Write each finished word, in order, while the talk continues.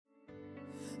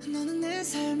너는 내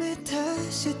삶에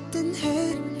다시 뜬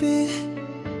햇빛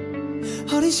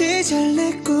어린 시절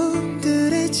내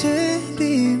꿈들의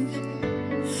재림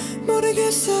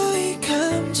모르겠어 이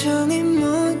감정이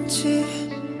뭔지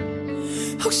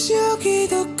혹시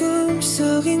여기도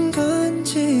꿈속인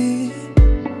건지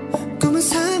꿈은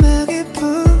사막의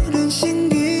푸른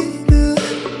신기루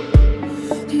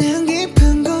내 안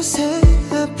깊은 곳에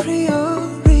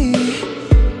아프리오리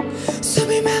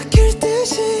숨이 막힐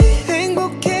듯이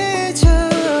행복해져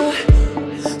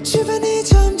주변이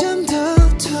점점 더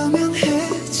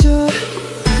투명해져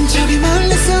저기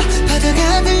멀리서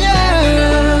바다가 들려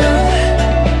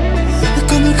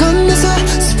꿈을 건너서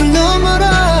숲을 너머로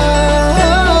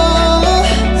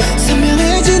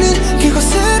선명해지는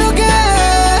그곳으로 가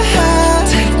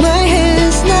Take my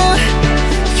hands now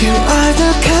You are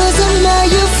the cause of my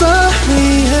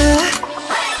euphoria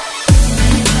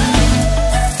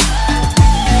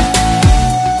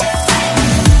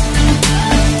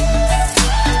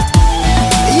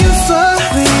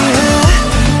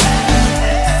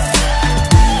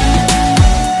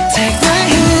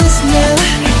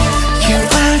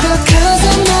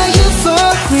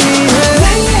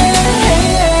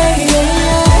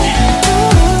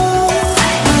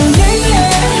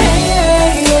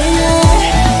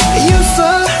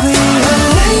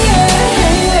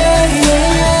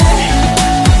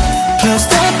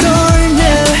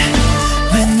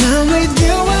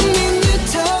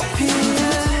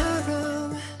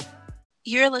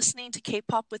You're listening to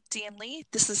K-Pop with Dee and Lee.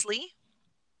 This is Lee.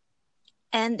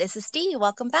 And this is Dee.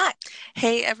 Welcome back.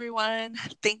 Hey, everyone.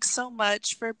 Thanks so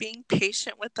much for being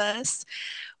patient with us.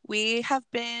 We have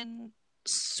been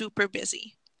super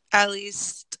busy. At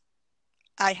least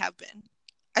I have been.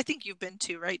 I think you've been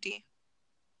too, right, Dee?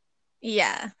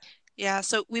 Yeah. Yeah,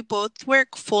 so we both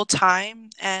work full-time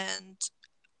and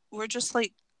we're just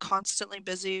like constantly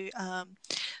busy.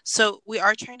 So we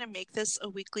are trying to make this a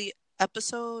weekly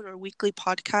episode or weekly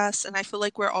podcast, and I feel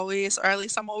like we're always, or at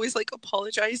least I'm always like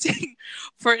apologizing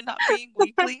for it not being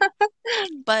weekly,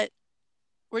 but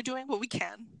we're doing what we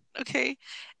can, okay?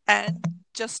 And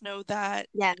just know that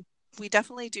Yeah. we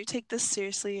definitely do take this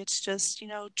seriously. It's just,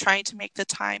 trying to make the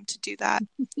time to do that.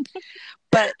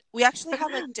 But we actually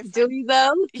have a different... Do we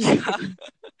though? Yeah.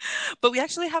 But we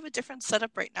actually have a different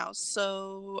setup right now.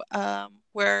 So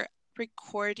we're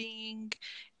recording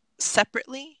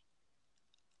separately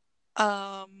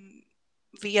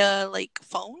via like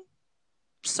phone.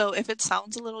 So if it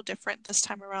sounds a little different this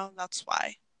time around, that's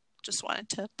why. Just wanted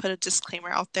to put a disclaimer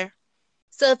out there.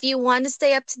 So if you want to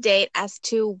stay up to date as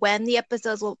to when the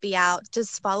episodes will be out,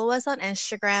 just follow us on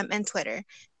Instagram and Twitter,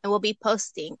 and we'll be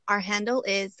posting. Our handle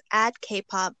is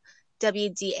 @KPOP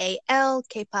WDAL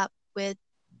K-pop with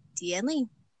Dee and Lee.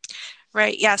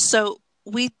 Right, yeah. So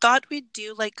we thought we'd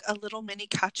do like a little mini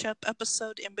catch-up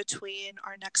episode in between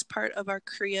our next part of our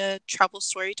Korea travel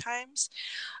story times.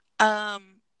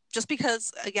 Just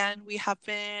because, again, we have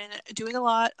been doing a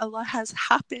lot has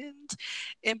happened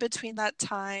in between that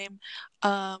time.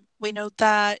 We know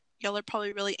that y'all are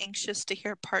probably really anxious to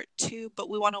hear part 2, but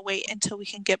we want to wait until we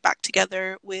can get back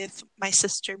together with my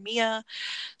sister Mia.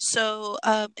 So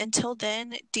until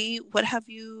then, Dee, what have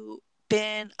you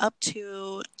been up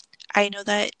to? I know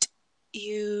that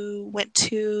you went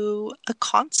to a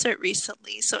concert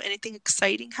recently, so anything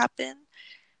exciting happen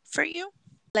for you?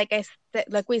 Like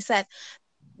we said,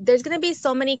 there's gonna be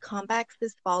so many comebacks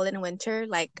this fall and winter.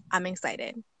 Like, I'm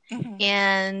excited. Mm-hmm.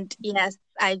 And yes,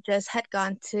 I just had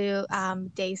gone to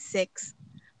Day 6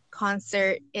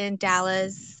 concert in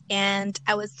Dallas, and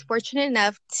I was fortunate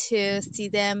enough to see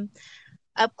them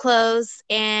up close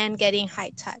and getting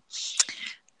high touch.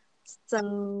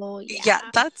 So yeah,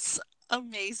 that's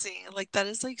amazing. Like, that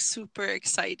is like super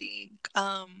exciting.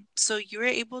 So you were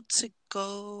able to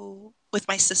go with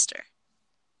my sister.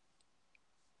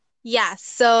 Yeah,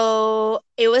 so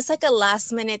it was like a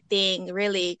last minute thing,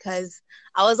 really, because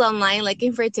I was online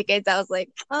looking for tickets. I was like,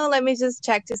 oh, let me just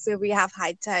check to see if we have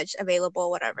high touch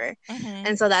available, whatever. Mm-hmm.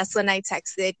 And so that's when I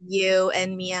texted you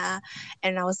and Mia,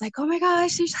 and I was like, oh my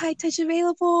gosh, there's high touch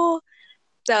available.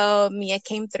 So Mia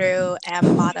came through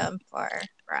and bought them for us.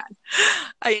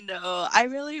 I know.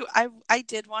 I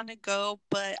did want to go,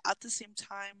 but at the same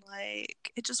time,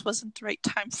 like, it just wasn't the right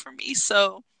time for me.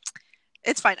 So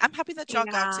it's fine. I'm happy that y'all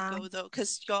got to go though,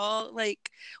 because y'all,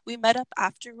 like, we met up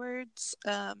afterwards,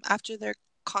 after their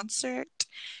concert,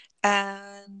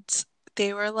 and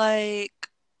they were like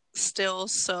still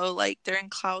so like they're in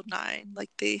cloud 9.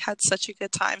 Like, they had such a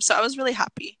good time. So I was really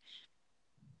happy.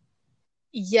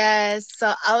 Yes,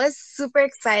 so I was super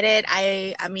excited.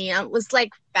 I mean, I was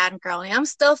like fangirling. I'm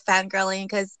still fangirling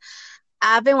because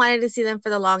I've been wanting to see them for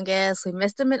the longest. We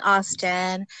missed them in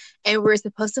Austin, and we were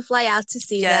supposed to fly out to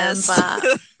see them, Yes. but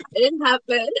it didn't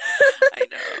happen. I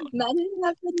know. That didn't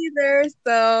happen either.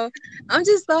 So I'm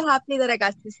just so happy that I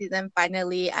got to see them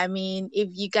finally. I mean, if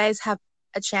you guys have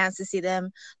a chance to see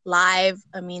them live,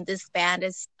 I mean, this band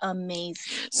is amazing.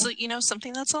 So,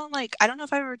 something that's on like, I don't know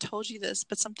if I ever told you this,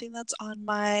 but something that's on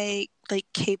my like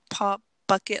K-pop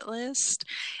bucket list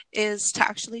is to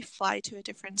actually fly to a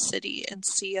different city and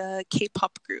see a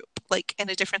K-pop group like in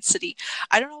a different city.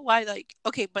 I don't know why, like,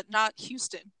 okay, but not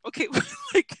Houston. Okay,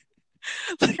 like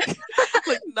like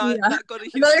Yeah. not go to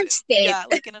Houston. Another state. Yeah,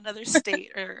 like in another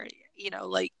state, or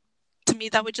like, to me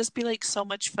that would just be like so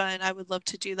much fun. I would love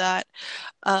to do that,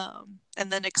 and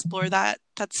then explore that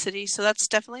city. So that's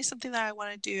definitely something that I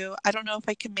want to do. I don't know if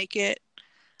I can make it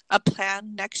a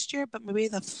plan next year, but maybe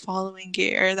the following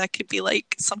year that could be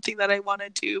like something that I want to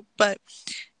do. But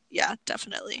yeah,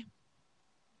 definitely.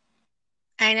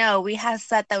 I know we had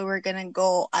said that we were gonna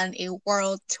go on a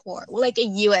world tour, like a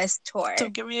US tour,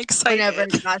 Don't get me whenever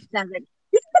excited. GOT7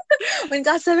 when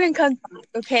GOT7 comes back,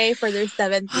 okay, for their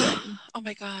 7th year. Oh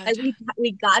my god. Like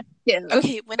we got to.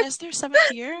 Okay, when is their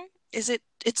 7th year?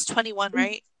 It's 21,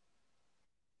 right?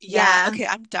 Yeah. Okay,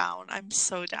 I'm down. I'm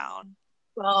so down.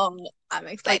 So I'm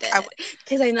excited Like,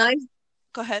 because I know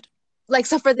go ahead. like,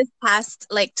 so for this past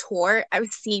like tour,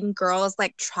 I've seen girls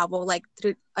like travel like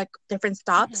through like different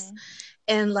stops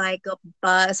in like a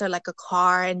bus or like a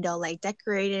car, and they'll like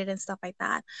decorate it and stuff like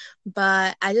that.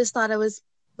 But I just thought it was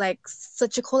like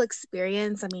such a cool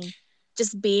experience. I mean,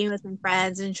 just being with my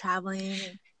friends and traveling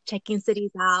and checking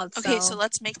cities out. Okay, So so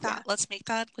let's make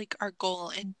that like our goal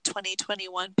in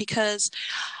 2021, because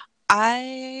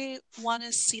I want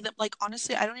to see them. Like,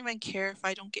 honestly, I don't even care if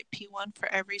I don't get P1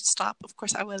 for every stop. Of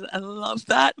course, I love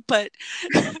that, but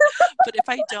but if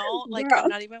I don't, like, Girl. I'm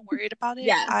not even worried about it.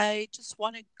 Yeah. I just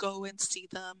want to go and see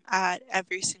them at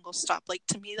every single stop. Like,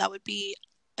 to me, that would be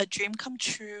a dream come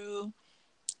true.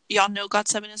 Y'all know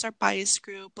GOT7 is our bias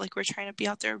group. Like, we're trying to be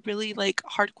out there really like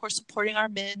hardcore supporting our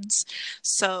mins.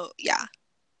 So yeah.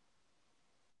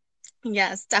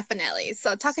 Yes, definitely.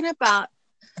 So talking about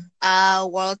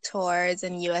world tours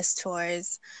and US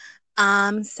tours,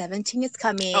 17 is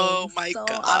coming. Oh my so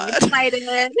god. I'm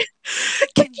excited.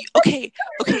 Can you okay,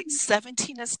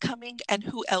 17 is coming, and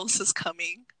who else is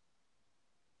coming?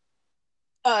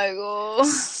 Oh,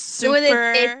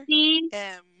 Super Itzy,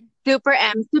 M. Super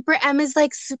M. Super M is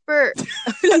like super,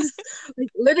 like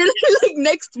literally like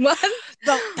next month.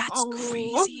 No, that's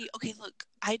crazy. Okay, look,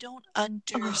 I don't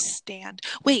understand.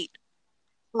 Wait,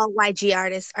 Well, YG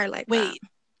artists are like that. wait.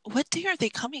 What day are they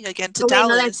coming again to Oh, wait,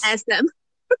 no, Dallas? that's SM.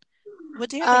 What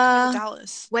day are they coming to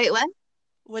Dallas? Wait, what?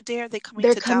 What day are they coming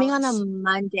They're to coming Dallas? on a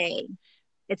Monday.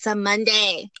 It's a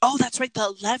Monday. Oh, that's right,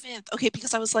 the 11th. Okay,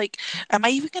 because I was like, am I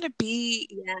even gonna be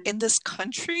in this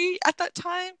country at that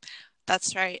time?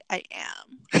 That's right, I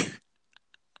am.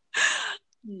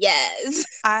 Yes.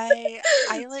 I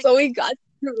like. So we got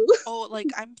to. Oh, like,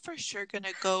 I'm for sure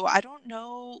gonna go. I don't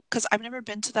know, because I've never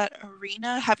been to that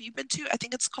arena. Have you been to? I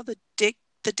think it's called the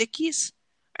Dickies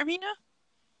Arena.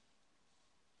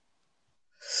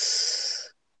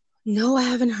 No, I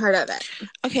haven't heard of it.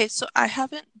 Okay, so I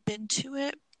haven't been to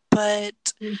it, but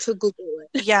To Google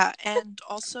it. yeah, and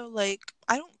also, like,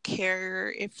 I don't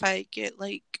care if I get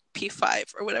like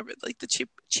P5 or whatever, like the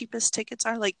cheapest tickets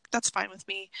are. Like, that's fine with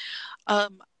me.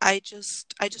 I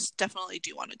just definitely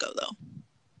do want to go though.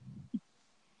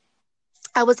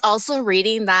 I was also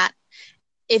reading that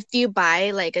if you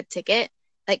buy like a ticket,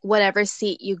 like whatever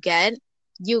seat you get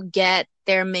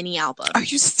their mini album. Are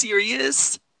you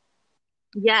serious?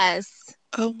 Yes.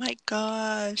 Oh my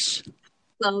gosh.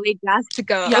 So we got to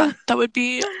go. Yeah, that would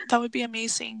be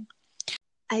amazing.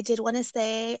 I did want to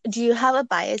say, do you have a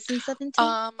bias in 17?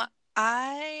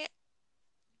 I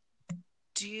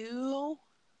do,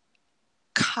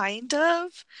 kind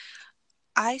of.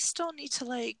 I still need to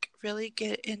like really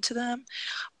get into them,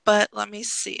 but let me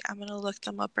see. I'm gonna look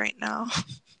them up right now.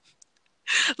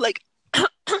 Like,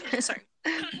 sorry,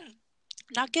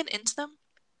 not get into them.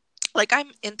 Like,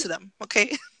 I'm into them,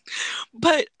 okay?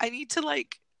 But I need to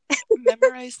like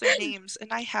memorize their names,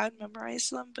 and I had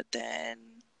memorized them, but then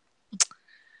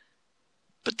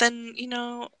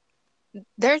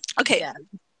there's okay. Yeah,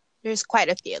 there's quite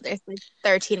a few. There's like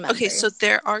 13 members. Okay, so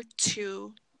there are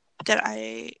two that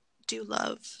I do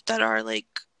love that are like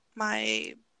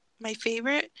my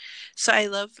favorite. So I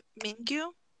love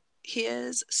Mingyu. He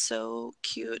is so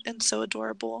cute and so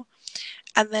adorable.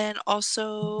 And then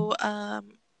also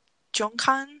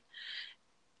Jongkan.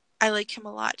 I like him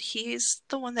a lot. He's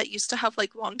the one that used to have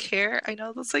like long hair. I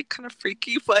know that's like kind of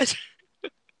freaky, but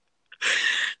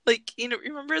Like,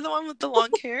 remember the one with the long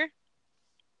hair?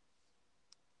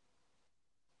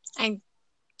 I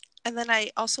And then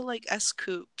I also like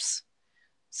S.Coups.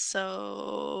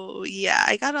 So, yeah,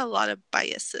 I got a lot of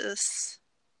biases.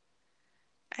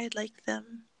 I like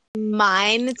them.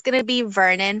 Mine is gonna be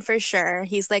Vernon for sure.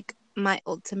 He's like my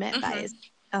ultimate Mhm. bias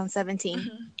on 17.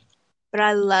 Mhm. But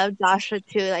I love Joshua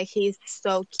too. Like he's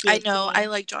so cute I to know. me. I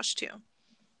like Josh too.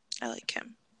 I like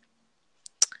him.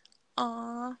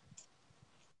 Aww.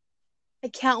 I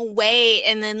can't wait.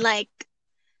 And then like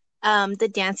the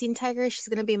Dancing Tiger, she's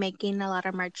gonna be making a lot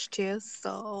of merch too,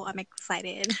 so I'm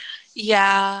excited.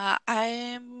 Yeah,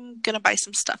 I'm gonna buy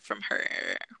some stuff from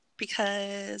her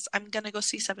because I'm gonna go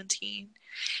see 17.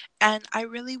 And I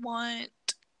really want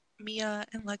Mia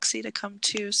and Lexi to come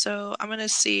too, so I'm gonna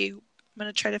see. I'm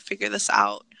gonna try to figure this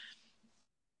out.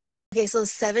 Okay, so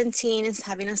 17 is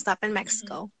having a stop in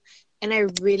Mexico. And I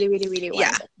really, really, really want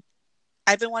Yeah. to go.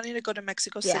 I've been wanting to go to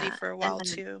Mexico City Yeah, for a while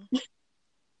too.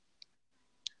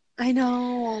 I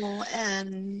know.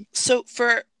 And So for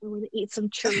I want to eat some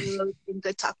churros and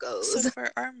good tacos. so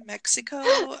for our Mexico,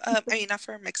 I mean not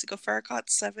for our Mexico, for our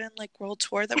GOT7 like world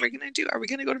tour that we're gonna do, are we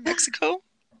gonna go to Mexico?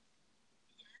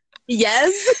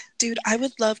 Yes. Dude, I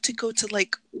would love to go to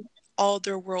like all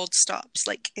their world stops,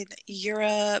 like in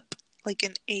Europe, like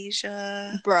in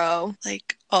Asia, Bro.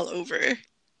 like all over.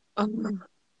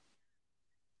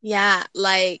 Yeah,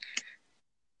 like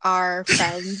our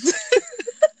friends.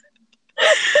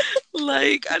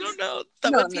 Like, I don't know.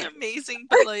 That No, would be no. amazing,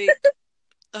 but like,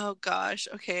 oh gosh,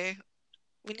 okay.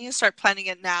 We need to start planning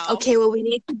it now. Okay, what we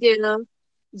need to do,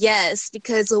 yes,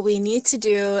 because what we need to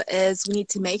do is we need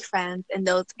to make friends in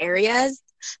those areas.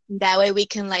 That way we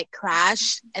can like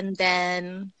crash, and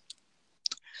then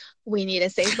we need to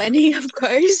save money, of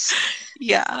course.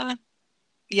 Yeah.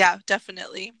 Yeah,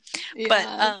 definitely. But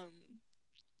Yeah.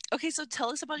 okay, so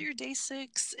tell us about your day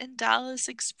 6 in Dallas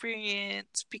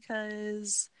experience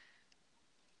because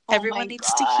everyone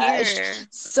needs to hear.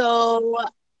 So,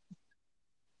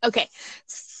 okay.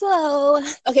 So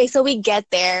we get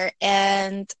there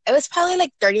and it was probably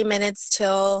like 30 minutes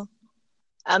till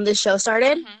the show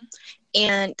started. Mhm.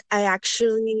 And I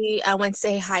went to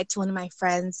say hi to one of my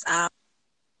friends.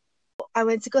 I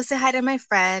went to go say hi to my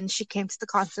friend. She came to the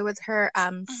concert with her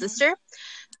sister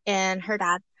and her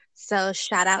dad. So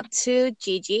shout out to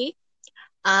Gigi.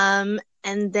 And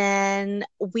then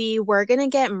we were gonna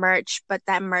get merch, but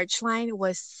that merch line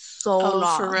was so Oh,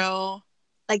 long. for real?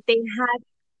 Like they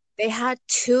had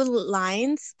 2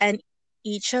 lines and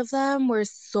each of them were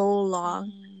so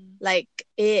long. Like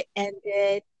it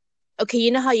ended. Okay,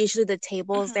 you know how usually the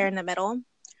table is there in the middle?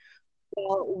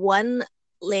 Well, one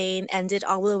lane ended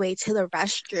all the way to the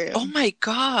restroom. Oh my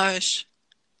gosh.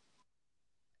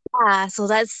 Yeah, so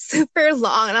that's super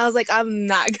long. And I was like, I'm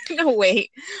not gonna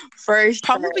wait for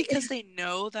Probably sure. because they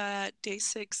know that day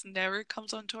 6 never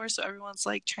comes on tour, so everyone's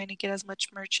like trying to get as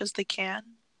much merch as they can.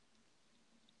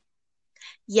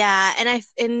 Yeah,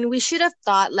 and we should have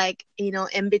thought like,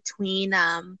 in between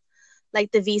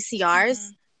like the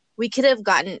VCRs, we could have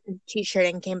gotten a t-shirt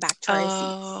and came back to our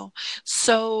seats. Oh,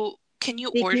 so can you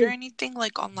order Because anything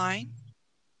like online?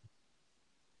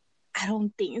 I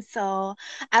don't think so.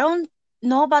 I don't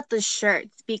know about the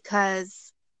shirts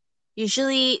because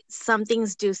usually some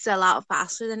things do sell out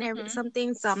faster than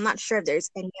something, so I'm not sure if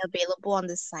there's any available on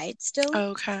the site still.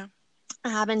 Okay. I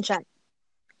haven't checked.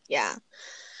 Yeah.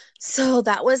 So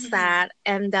that was that.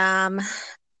 And we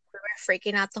were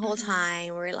freaking out the whole time.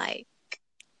 We were like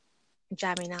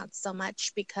jamming out so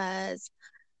much because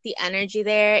the energy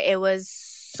there, it was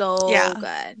so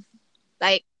good.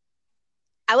 Like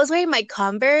I was wearing my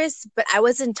Converse, but I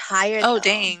wasn't tired Oh, though.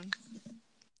 dang.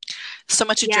 So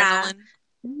much adrenaline.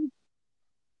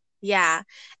 Yeah.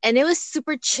 And it was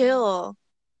super chill.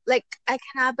 Like I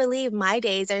cannot believe my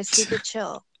days are super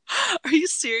chill. Are you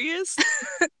serious?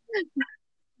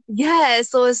 Yeah,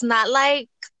 so it's not like,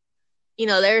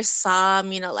 there's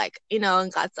some, like, in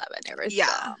GOT7 there was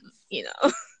some,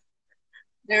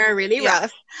 they're really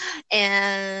rough.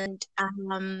 And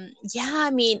yeah,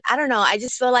 I mean, I don't know. I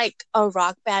just feel like a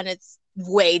rock band is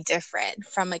way different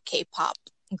from a K-pop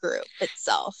group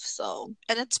itself. So,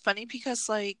 and it's funny because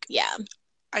like yeah,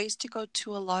 I used to go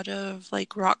to a lot of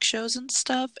like rock shows and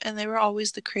stuff, and they were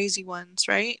always the crazy ones,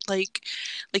 right? Like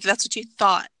that's what you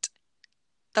thought.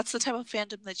 That's the type of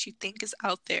fandom that you think is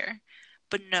out there.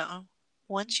 But no,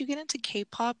 once you get into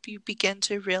K-pop, you begin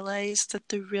to realize that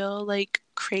the real like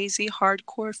crazy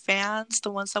hardcore fans, the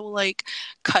ones that will like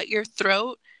cut your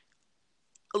throat,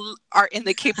 are in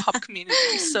the K-pop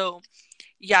community. So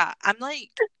yeah,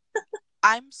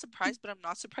 I'm surprised, but I'm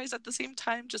not surprised at the same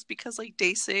time, just because like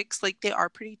day 6, like they are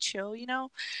pretty chill,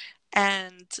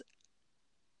 And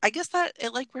I guess that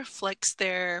it like reflects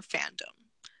their fandom.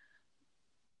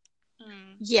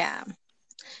 Yeah.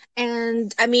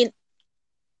 And I mean,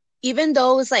 even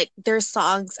those like their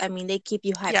songs, I mean, they keep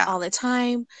you hyped all the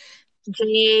time.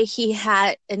 Jay, he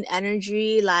had an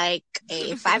energy like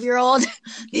a 5-year-old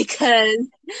because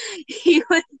he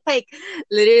was like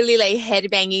literally like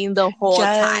headbanging the whole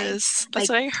time. Yes, Like, that's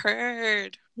what I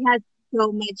heard. he had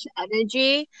so much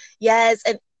energy. Yes,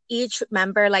 and each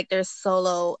member, like their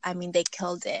solo, I mean, they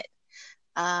killed it.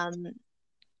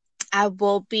 I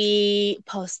will be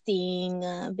posting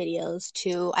videos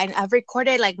too. I've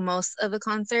recorded like most of the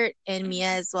concert and Mia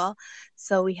as well,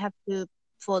 so we have to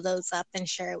pull those up and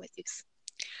share it with you.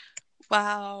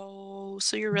 Wow,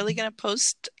 so you're really gonna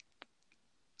post?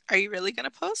 Are you really gonna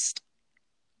post?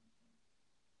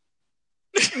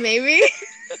 Maybe.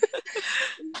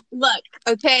 Look,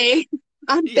 okay,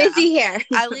 I'm busy here.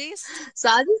 At least. So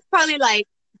I'll just probably like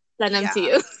send them to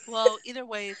you. Well, either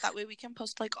way, that way we can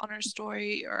post like on our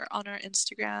story or on our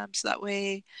Instagram, so that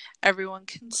way everyone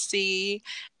can see.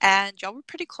 And y'all were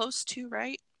pretty close too,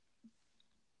 right?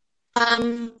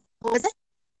 What was it?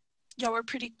 Y'all were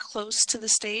pretty close to the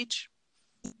stage.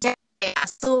 Yeah.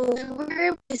 So we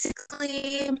were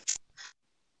basically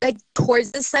like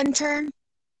towards the center,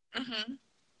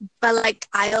 but like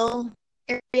aisle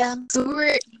area. So we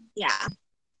were, yeah.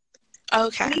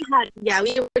 Okay.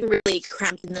 We were really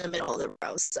cramped in the middle of the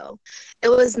row, so it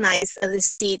was nice. The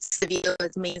seats, the view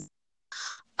was amazing.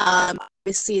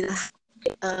 Obviously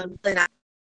the night.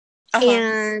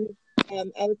 And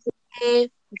I would say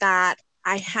that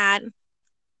I had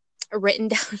written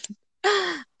down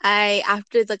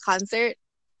after the concert,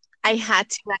 I had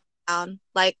to write down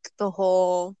like the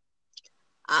whole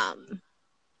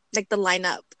like the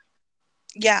lineup.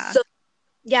 Yeah. So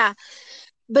yeah.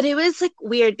 But it was like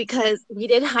weird because we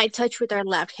did high touch with our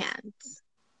left hands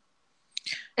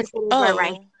instead of our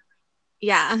right.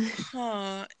 Yeah.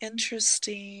 Huh.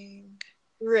 Interesting.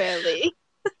 Really?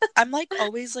 I'm like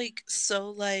always like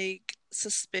so like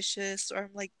suspicious, or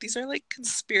I'm like, these are like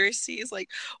conspiracies, like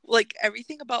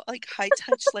everything about like high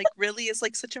touch like really is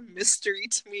like such a mystery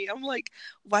to me. I'm like,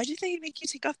 why do they make you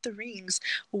take off the rings?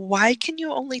 Why can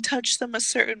you only touch them a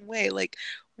certain way? Like,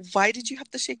 why did you have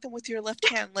to shake them with your left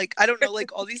hand? Like, I don't know,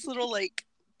 like all these little like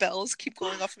bells keep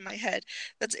going off in my head.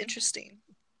 That's interesting.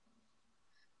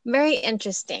 Very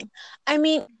interesting. I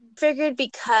mean, figured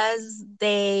because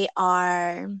they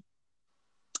are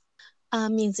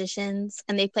musicians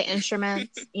and they play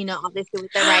instruments, you know, obviously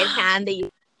with their right hand they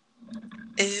use.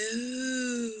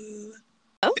 Ooh.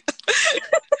 Oh.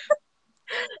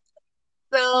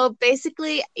 So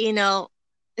basically, you know,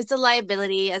 it's a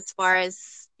liability as far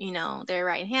as, you know, their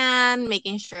right hand,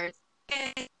 making sure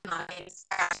it's not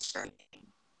scratched or anything.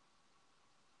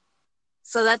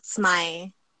 So that's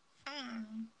my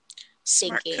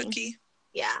smart thinking. Cookie.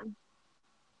 Yeah.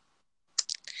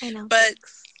 I know. But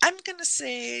thanks. I'm gonna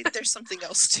say there's something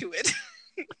else to it.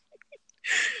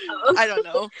 I don't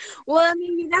know. Well, I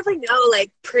mean, you never know,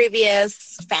 like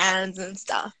previous fans and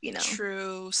stuff, you know.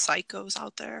 True psychos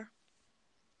out there.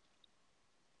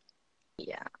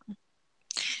 Yeah.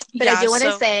 But I do want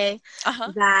to say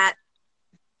that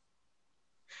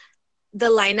the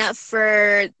lineup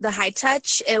for the high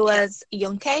touch, it was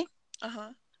Youngtae,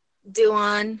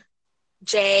 Doowon,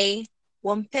 Jay,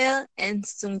 Wonpil, and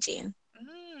Sungjin.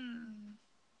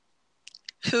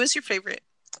 Who is your favorite?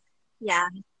 Yeah.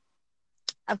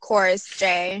 Of course,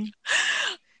 Jay.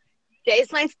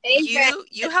 Jay's my favorite.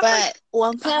 You have but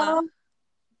Wonpil.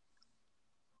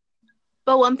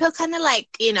 But Wonpil kind of like,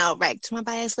 you know, wrecked my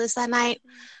bias list that night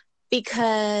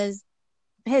because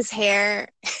his hair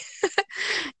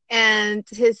and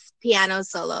his piano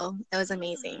solo, it was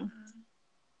amazing.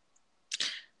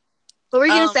 What were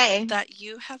you gonna say? That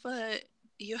you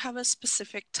have a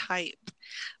specific type.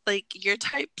 Like your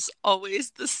type's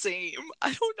always the same.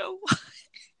 I don't know why.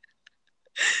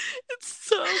 It's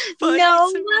so funny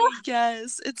to me.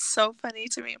 Yes, it's so funny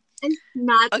to me. It's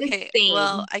not the same.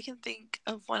 Well, I can think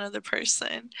of one other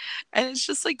person, and it's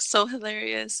just like so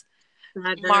hilarious.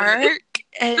 Mark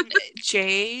and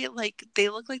Jay, like they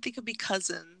look like they could be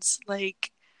cousins,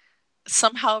 like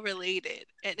somehow related,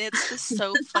 and it's just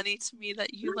so funny to me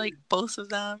that you like both of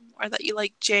them, or that you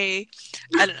like Jay.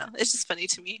 I don't know. It's just funny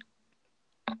to me.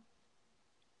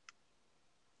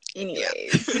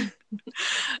 Anyways. Yeah.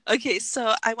 Okay,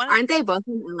 so I want. Aren't they both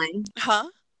from LA? Huh?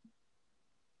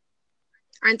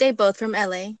 Aren't they both from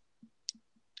LA?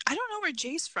 I don't know where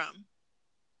Jay's from.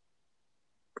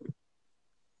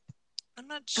 I'm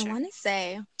not sure. I want to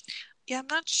say. Yeah, I'm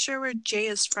not sure where Jay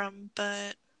is from,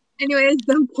 but. Anyways,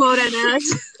 don't quote on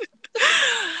us.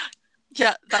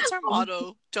 Yeah, that's our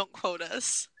motto. Don't quote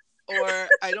us. Or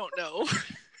I don't know.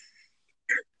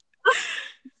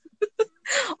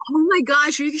 Oh my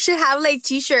gosh, we should have like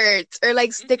t-shirts or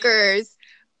like Mhm. stickers.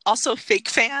 Also, fake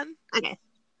fan. Okay.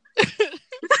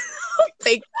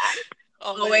 Like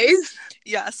Always. always.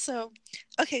 Yeah, so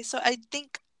okay, so I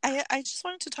think I just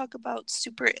wanted to talk about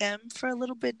Super M for a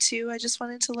little bit too. I just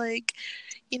wanted to like,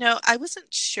 I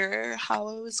wasn't sure how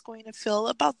I was going to feel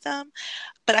about them,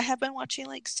 but I have been watching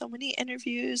like so many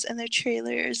interviews and their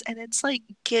trailers, and it's like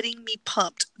getting me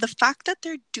pumped. The fact that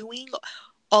they're doing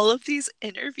all of these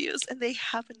interviews and they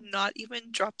have not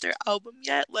even dropped their album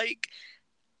yet, like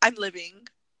I'm living.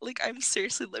 Like I'm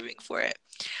seriously living for it.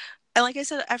 And like I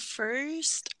said, at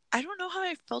first, I don't know how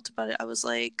I felt about it. I was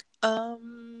like,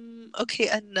 okay,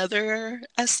 another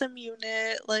SM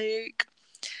unit, like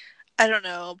I don't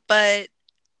know, but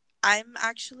I'm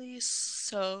actually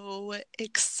so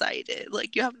excited.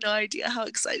 Like you have no idea how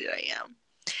excited I am.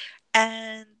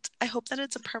 And I hope that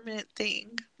it's a permanent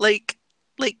thing. Like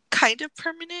kind of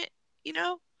permanent, you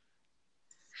know?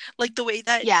 Like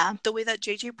Yeah. the way that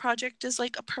JJ Project is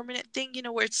like a permanent thing,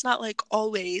 where it's not like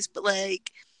always, but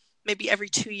like maybe every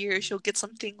 2 years you'll get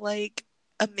something like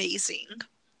amazing.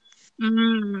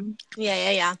 Yeah, yeah,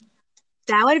 yeah.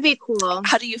 That would be cool.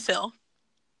 How do you feel?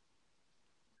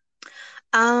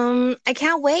 I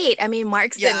can't wait. I mean,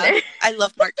 Mark's in Yeah, there. I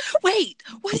love Mark. Wait,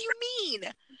 what do you mean?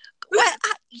 What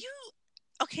you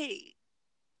okay?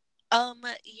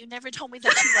 You never told me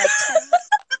that you liked him.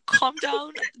 Calm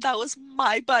down. That was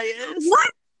my bias.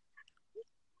 What?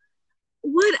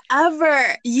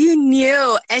 Whatever. You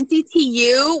knew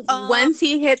NCTU once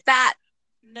he hit that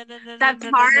No, no, no, no, that no,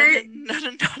 no, no, part, no, no,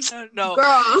 no, no, no,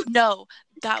 girl. no.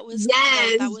 That was no,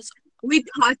 Yes. that was We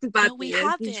talked about no. We this. You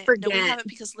haven't. No, we forget. haven't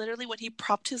because literally when he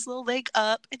propped his little leg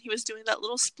up and he was doing that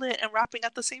little split and rapping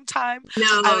at the same time,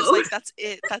 I was No. like, "That's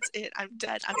it. That's it. I'm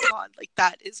dead. I'm gone. Like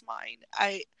that is mine."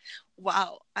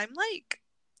 Wow. I'm like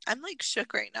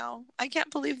shook right now. I can't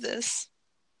believe this.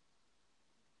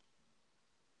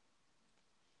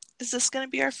 Is this gonna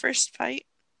be our first fight?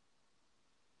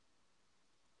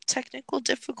 Technical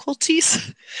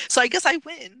difficulties. So I guess I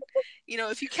win. No.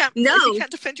 If you can't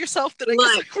defend yourself, then I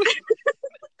guess Look. I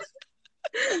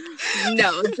win.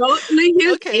 No. Don't leave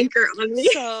his Okay. anchor on me.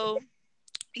 So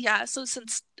yeah, so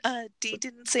since D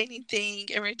didn't say anything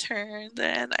in return,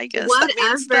 then I guess that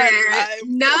means that Whatever.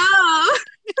 No.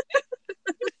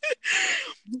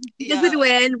 He doesn't yeah.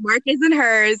 win. Mark isn't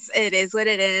hers. It is what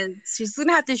it is. She's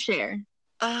gonna have to share.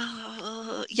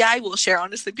 Yeah, I will share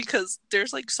honestly because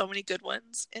there's like so many good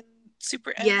ones in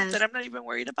Super M Yes. that I'm not even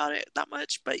worried about it that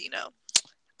much. But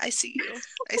I see you.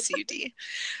 I see you, D.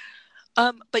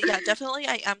 But yeah, definitely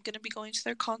I am gonna be going to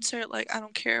their concert. Like I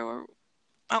don't care or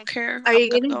I don't care. Are I'm you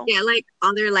gonna gonna go. get like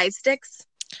all their light sticks?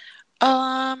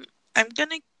 I'm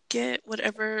gonna get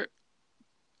whatever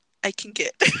I can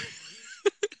get.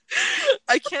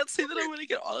 I can't say that I'm gonna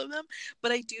get all of them,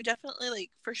 but I do definitely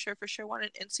like for sure want an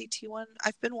NCT one.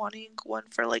 I've been wanting one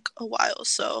for like a while,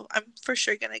 so I'm for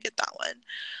sure gonna get that one.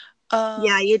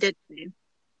 Yeah, you did say.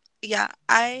 Yeah,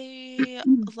 I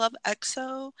love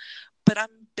EXO, but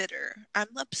I'm bitter.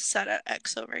 I'm upset at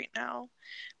EXO right now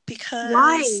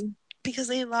Why? because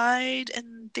they lied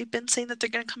and they've been saying that they're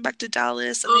gonna come back to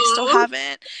Dallas and they still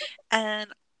haven't.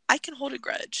 And I can hold a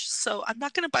grudge, so I'm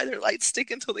not gonna buy their light stick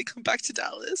until they come back to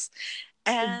Dallas.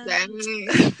 And Dang.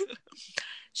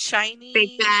 SHINee,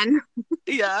 Big fan.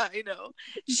 yeah, I know.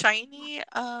 SHINee,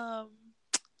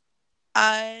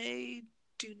 I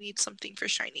do need something for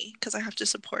SHINee because I have to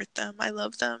support them. I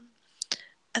love them.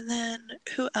 And then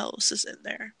who else is in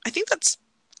there? I think that's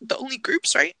the only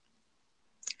groups, right?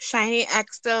 SHINee,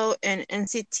 EXO, and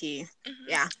NCT. Mm-hmm.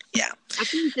 Yeah. Yeah. I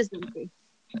think it's just NCT.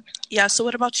 Yeah, so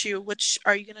what about you? Which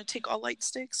are you gonna take all light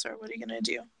sticks or what are you gonna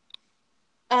do?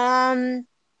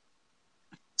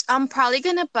 I'm probably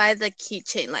gonna buy the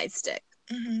keychain light stick.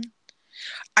 Mm-hmm.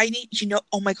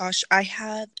 Oh my gosh, I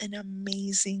have an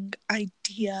amazing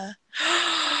idea.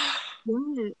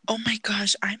 What? Oh my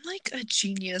gosh, I'm like a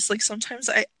genius. Like sometimes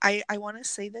I want to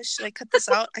say this. Should I cut this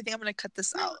out? I think I'm gonna cut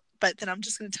this out, but then I'm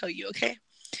just gonna tell you, okay?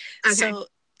 Okay. So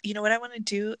you know what I want to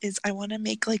do is I want to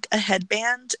make like a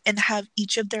headband and have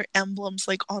each of their emblems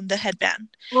like on the headband.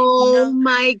 Oh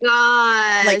my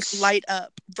gosh. Like light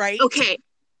up, right?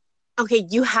 Okay,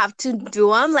 you have to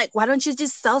do them. Like, why don't you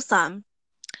just sell some?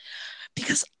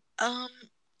 Because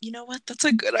you know what? That's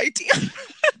a good idea.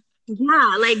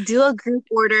 Yeah, like do a group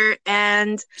order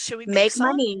and Should we make some?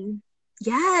 money.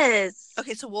 Yes.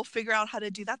 Okay, so we'll figure out how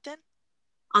to do that then.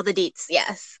 All the deets,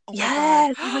 yes. Oh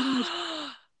yes. my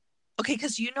god. Okay,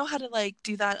 because you know how to like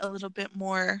do that a little bit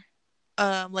more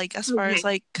Like as far as Okay.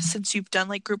 like since you've done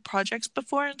like group projects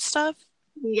before and stuff.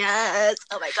 Yes.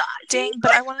 Oh my gosh. Dang,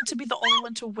 but I wanted to be the only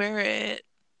one to wear it.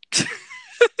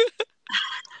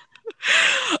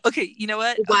 Okay, you know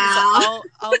what? Okay, so Wow.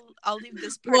 I'll leave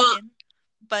this part Well, in,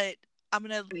 but I'm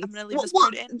gonna leave we'll, this we'll,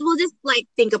 part in. we'll just like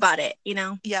think about it, you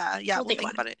know? Yeah, We'll we'll think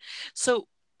think about about it. So,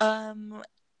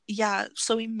 yeah,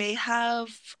 so we may have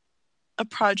a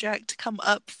project come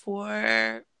up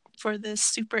for this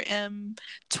Super M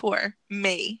tour.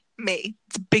 May.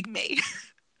 It's a big May.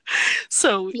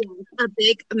 So it. Yeah, a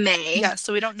big May. yeah,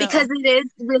 so we don't know. Because it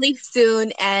is really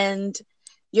soon and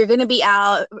you're going to be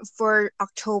out for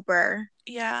October.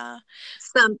 Yeah.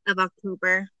 Some of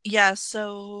October. Yeah,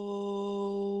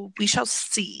 so we shall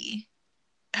see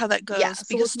how that goes. Yeah, so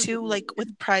because we'll too, like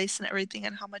with price and everything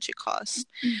and how much it costs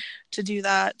to do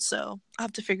that. So I'll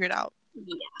have to figure it out.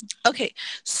 Yeah. Okay,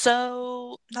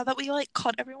 so now that we like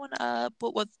caught everyone up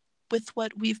with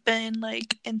what we've been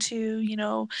like into, you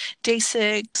know, day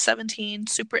 6, 17,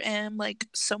 Super M, like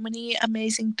so many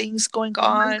amazing things going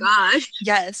on. Oh my gosh.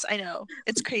 Yes, I know.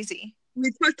 It's crazy.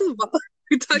 We talked a lot.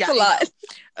 A lot.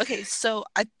 Okay, so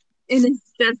and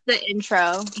it's just the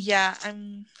intro. Yeah,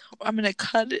 I'm gonna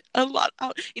cut it a lot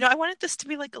out. You know, I wanted this to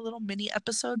be like a little mini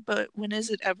episode, but when is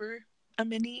it ever a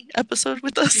mini episode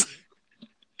with us?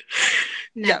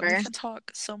 Never. Yeah, we can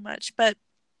talk so much, but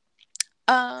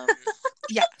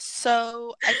yeah,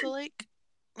 so I feel like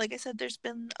I said, there's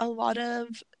been a lot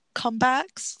of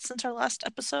comebacks since our last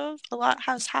episode. A lot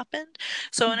has happened,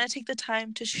 so I want to take the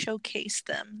time to showcase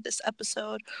them this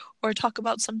episode or talk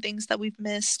about some things that we've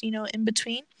missed, you know, in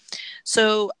between.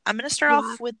 So I'm gonna start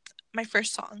off with my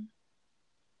first song.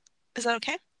 Is that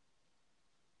okay?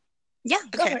 Yeah.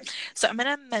 Okay. So I'm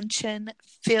gonna mention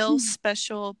 "Feel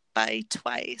Special" by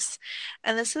Twice,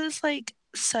 and this is like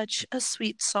such a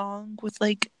sweet song with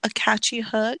like a catchy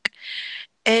hook.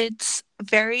 It's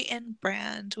very in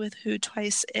brand with who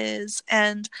Twice is,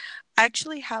 and I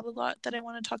actually have a lot that I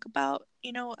want to talk about,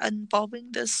 you know,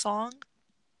 involving this song.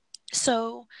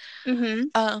 So, I'm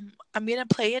gonna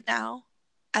play it now,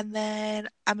 and then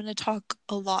I'm gonna talk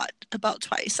a lot about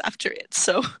Twice after it.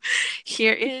 So,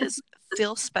 here is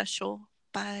 "Feel Special"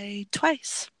 by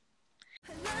Twice.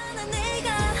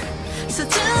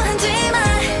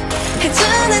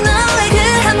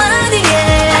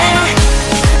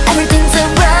 Everything's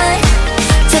alright.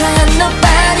 잘하는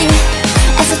nobody.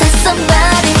 애써 다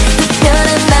somebody. 특별한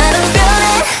날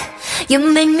우려해. You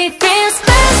make me feel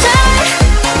special.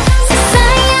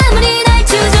 세상이 아무리 날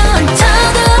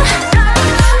주저앉혀도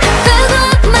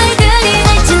뜨거운 말들이 날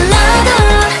찔러도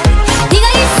네가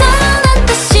있어 난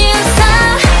다시 웃어.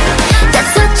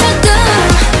 That's what you do.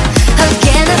 How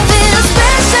can I feel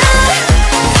special?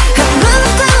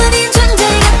 아무것도 아닌 존재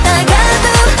같다가도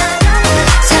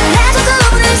잘해줘도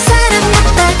오늘 사람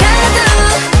같다가도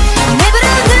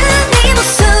내버려둔 네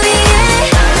목소리에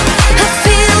I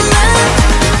feel love.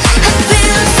 I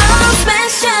feel so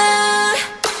special.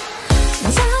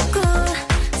 자꾸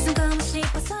숨고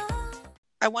싶어서.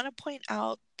 I want to point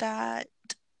out that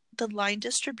the line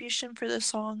distribution for this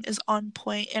song is on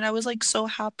point, and I was like so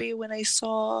happy when I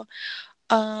saw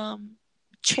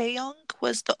Chaeyoung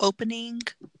was the opening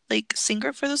like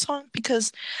singer for the song,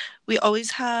 because we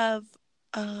always have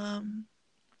not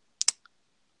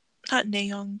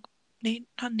Nayoung,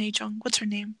 not Naejung, what's her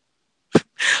name?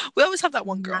 We always have that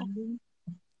one girl.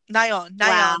 Nayeon,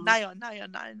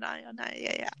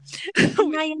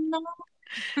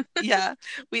 yeah,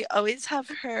 we always have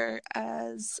her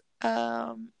as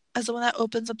the one that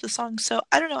opens up the song. So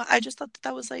I don't know, I just thought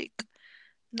that was like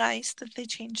nice that they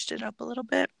changed it up a little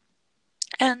bit.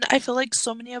 And I feel like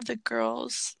so many of the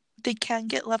girls, they can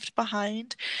get left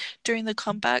behind during the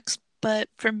comebacks, but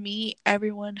for me,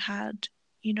 everyone had,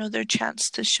 you know, their chance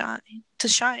to shine.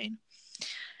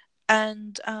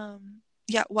 And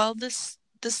yeah, while this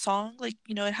song, like,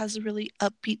 you know, it has a really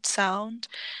upbeat sound,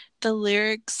 the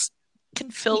lyrics can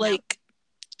feel like,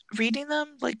 reading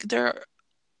them, like they're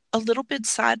a little bit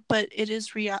sad, but it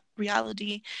is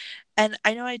reality. And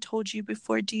I know I told you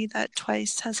before, Dee, that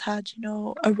Twice has had, you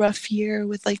know, a rough year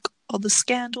with like all the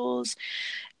scandals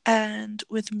and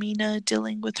with Mina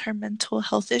dealing with her mental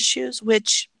health issues,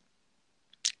 which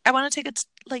I want to take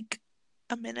like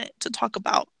a minute to talk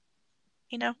about,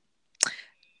 you know?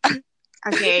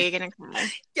 Okay, you're gonna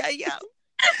cry. Yeah.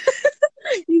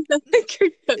 You sound like you're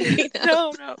crying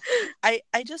now. No. I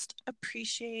just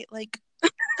appreciate like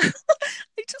I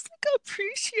just like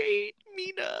appreciate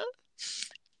Mina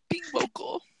being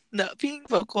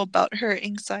vocal about her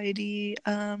anxiety,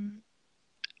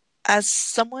 as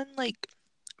someone like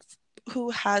who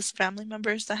has family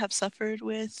members that have suffered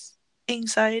with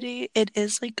anxiety, it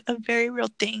is like a very real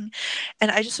thing,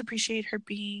 and I just appreciate her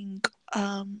being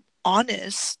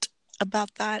honest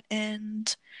about that,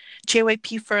 and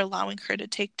JYP for allowing her to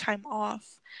take time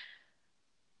off.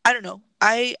 I don't know.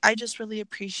 I just really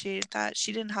appreciated that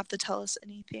she didn't have to tell us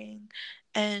anything,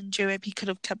 and JYP could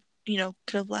have kept,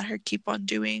 could have let her keep on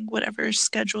doing whatever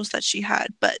schedules that she had.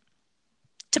 But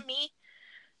to me,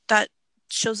 that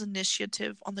shows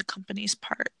initiative on the company's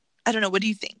part. I don't know. What do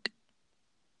you think?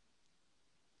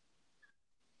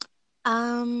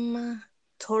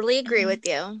 Totally agree Mhm. with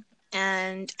you.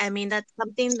 And I mean, that's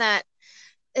something that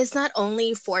is not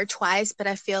only for Twice, but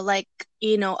I feel like,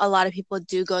 a lot of people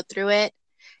do go through it.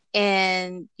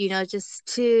 And, just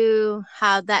to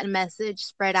have that message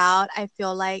spread out, I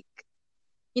feel like,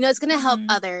 it's going to help Mhm.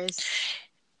 others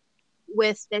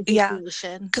with the Yeah,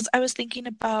 situation. because I was thinking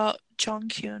about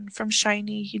Jonghyun from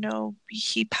SHINee.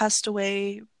 He passed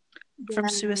away from Yeah.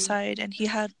 suicide, and he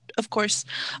had, of course,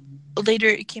 later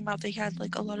it came out that he had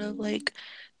like a lot of like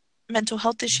mental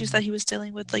health issues that he was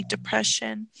dealing with, like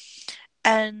depression.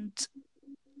 And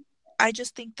I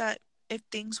just think that if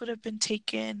things would have been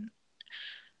taken,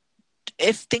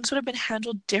 if things would have been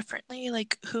handled differently,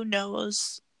 like who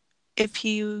knows if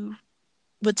he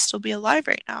would still be alive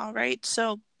right now, right?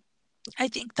 So I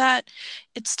think that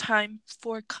it's time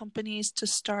for companies to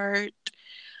start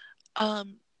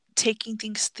um taking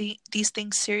these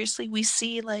things seriously. We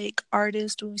see like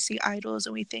artists, when we see idols,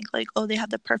 and we think like, oh, they have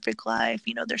the perfect life,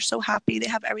 they're so happy, they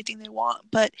have everything they want.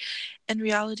 But in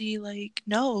reality, like,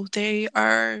 no, they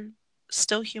are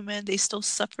still human, they still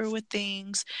suffer with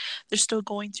things, they're still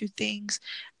going through things.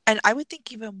 And I would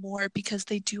think even more because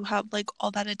they do have like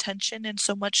all that attention and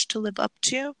so much to live up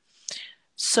to.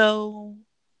 So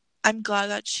I'm glad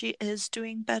that she is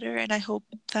doing better, and I hope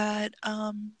that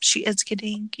she is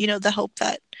getting, the help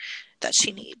that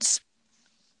she needs.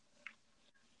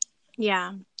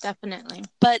 Yeah, definitely.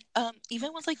 But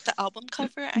even with like the album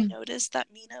cover, I noticed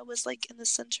that Mina was like in the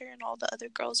center and all the other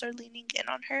girls are leaning in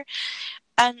on her.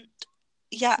 And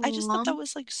yeah, I just thought Aw. that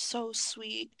was like so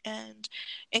sweet and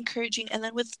encouraging. And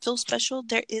then with Feel Special,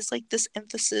 there is like this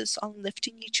emphasis on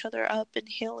lifting each other up and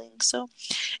healing. So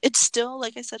it still,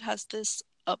 like I said, has this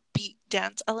upbeat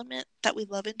dance element that we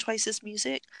love in Twice's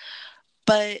music.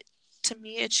 But to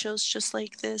me, it shows just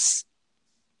like this,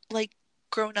 like,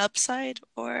 grown up side,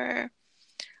 or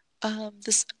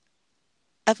this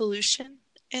evolution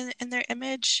in their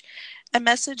image and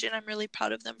message. And I'm really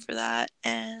proud of them for that.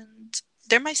 And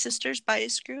they're my sister's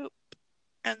bias group,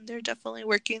 and they're definitely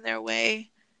working their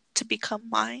way to become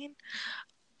mine.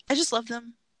 I just love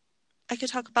them. I could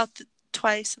talk about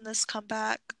Twice and this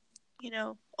comeback,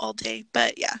 all day.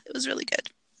 But yeah, it was really good.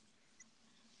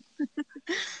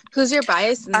 Who's your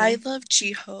bias in I there? love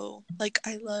Jiho. Like,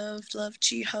 I love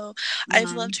Jiho.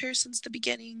 I've Yeah. loved her since the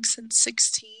beginning, since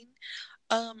 16.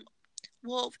 Um,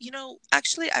 well,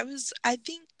 actually, I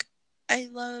think I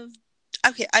love,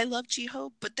 okay, I love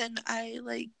Jiho, but then I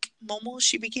like Momo.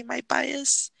 She became my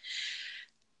bias.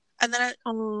 And then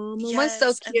Oh, Momo's so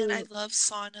yes, and then I cute. love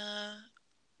Sana,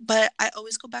 but I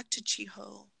always go back to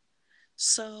Jiho.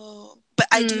 So, but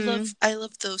I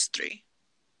love those three.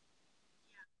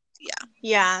 Yeah.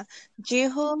 Yeah.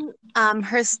 Jihoon,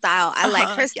 her style. I like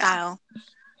her Yeah. style.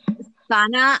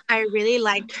 Sana, I really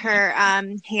liked her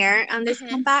hair on this Mhm.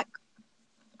 comeback.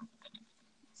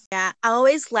 Yeah, I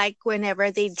always like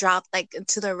whenever they drop like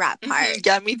into the rap part.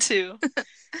 Yeah, me too.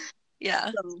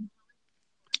 Yeah. So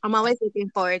I'm always looking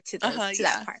forward to those to that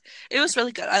Yeah. part. It was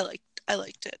really good. I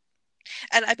liked it.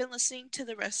 And I've been listening to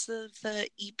the rest of the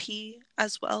EP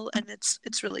as well, and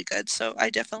it's really good. So I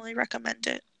definitely recommend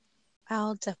it.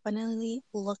 I'll definitely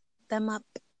look them up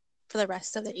for the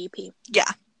rest of the EP. Yeah,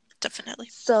 definitely.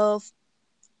 So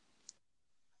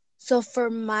for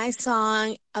my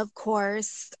song, of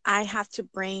course, I have to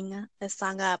bring the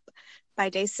song up by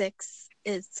Day6.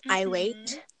 It's I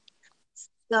Wait.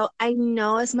 So I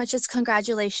know, as much as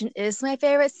Congratulations is my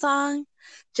favorite song,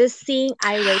 just seeing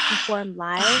I Wait perform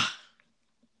live,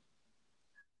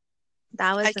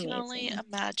 that I was can only amazing.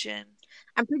 imagine.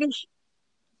 I'm pretty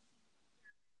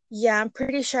Yeah, I'm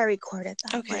pretty sure I recorded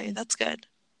that Okay, one. that's good.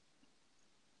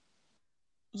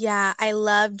 Yeah, I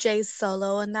love Jay's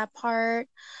solo in that part.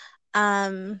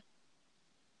 Um,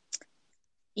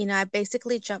 I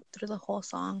basically jumped through the whole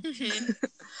song.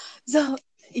 So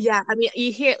yeah, I mean,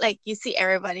 you see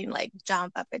everybody like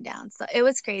jump up and down. So it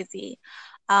was crazy.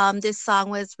 This song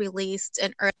was released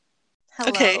in early.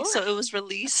 Okay, Hello. so it was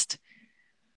released.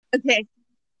 Okay.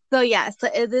 So yeah,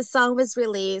 this song was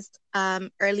released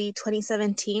early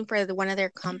 2017 for one of their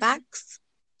comebacks.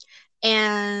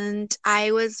 And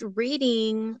I was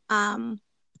reading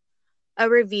a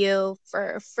review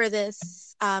for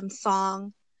this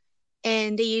song,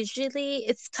 and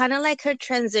it's kind of like her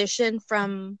transition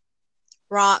from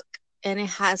rock, and it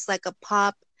has like a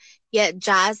pop yet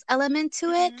jazz element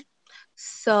to it. Mhm.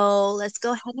 So let's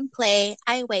go ahead and play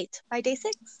I Wait by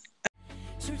Day6.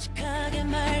 솔직하게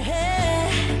말해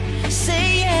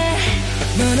Say yeah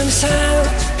넌 항상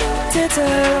대답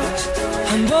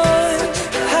한번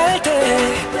할 때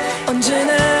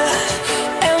언제나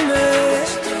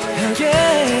애매하게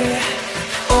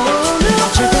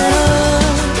어쩔 때론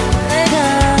내가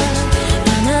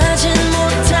변하진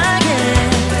못하게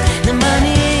내 맘이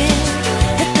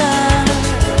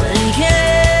헷갈리게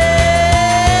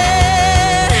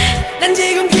난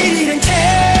지금 길 잃은 채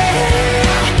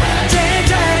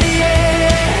제자리에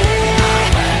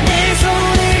내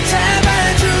손을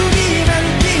잡아주기만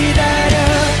기다려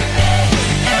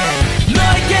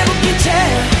너에게 묶인 채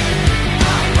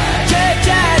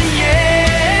제자리에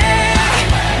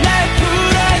날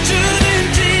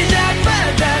풀어주는지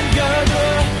잡아당겨도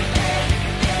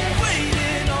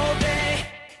Waiting all day.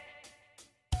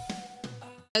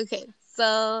 Okay,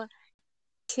 so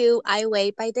to I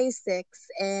Wait by Day6,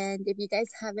 and if you guys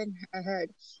haven't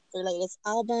heard their latest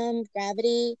album,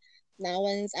 Gravity, that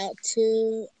one's out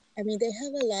too. I mean, they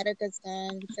have a lot of good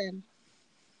songs, and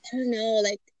I don't know,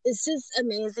 like, it's just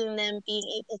amazing them being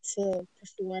able to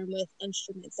perform with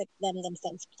instruments like them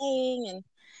themselves playing, and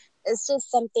it's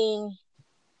just something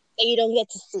that you don't get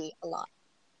to see a lot.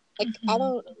 Like,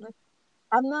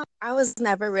 I was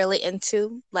never really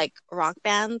into like rock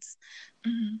bands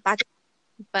Mhm. back,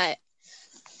 but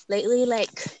lately,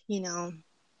 like,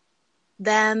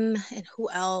 them and who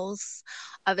else?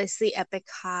 Obviously, Epic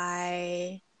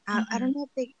High. I don't know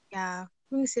if they, yeah,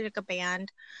 let me see like a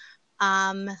band.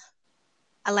 I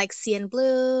like CN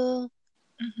Blue.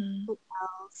 Mhm. Who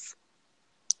else?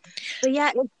 But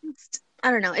yeah, it's just,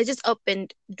 I don't know. It just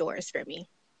opened doors for me.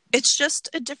 It's just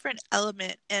a different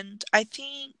element, and I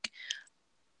think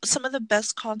some of the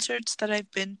best concerts that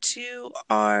I've been to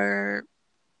are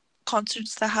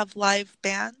concerts that have live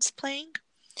bands playing.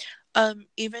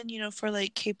 Even for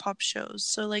like K-pop shows.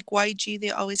 So like YG, they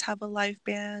always have a live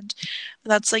band.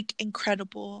 That's like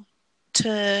incredible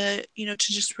to to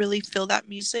just really feel that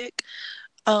music.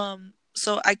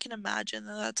 So I can imagine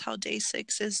that that's how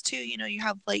Day6 is too. You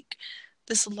have like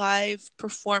this live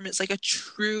performance, like a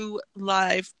true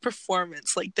live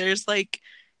performance. Like there's like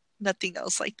nothing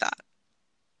else like that.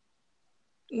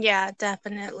 Yeah,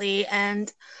 definitely.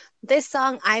 And this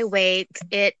song, I Wait,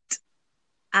 it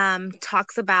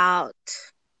talks about,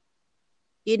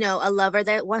 a lover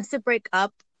that wants to break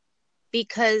up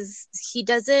because he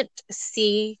doesn't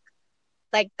see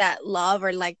like that love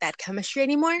or like that chemistry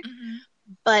anymore. Mhm.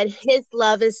 But his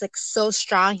love is like so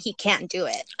strong he can't do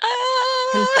it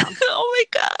himself. Oh my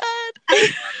god.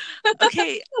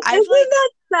 Okay, I've Isn't like that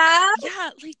sad? yeah,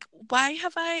 like why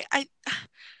have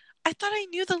I thought I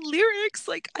knew the lyrics.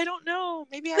 Like, I don't know.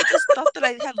 Maybe I just thought that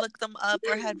I had looked them up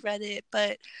or had read it,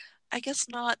 but I guess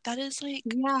not. That is like,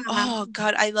 Yeah. oh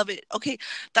God, I love it. Okay,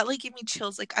 that like gave me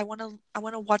chills. Like, I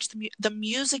wanna watch the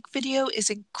music video is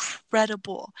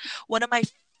incredible. One of my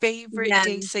favorite Yes.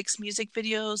 Day6 music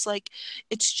videos. Like,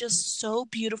 it's just so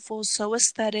beautiful, so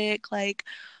aesthetic. Like,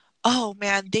 oh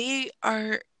man,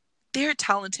 they're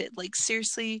talented. Like,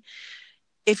 seriously,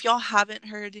 if y'all haven't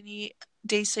heard any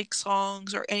Day6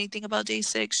 songs or anything about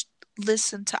Day6,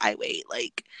 listen to I Wait.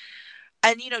 Like,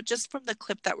 and just from the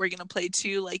clip that we're gonna play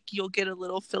too, like you'll get a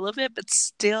little feel of it, but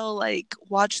still, like,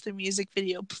 watch the music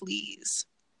video, please.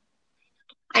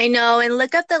 I know, and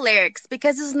look up the lyrics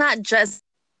because it's not just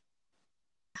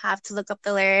have to look up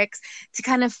the lyrics to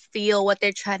kind of feel what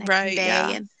they're trying to Right, convey. yeah.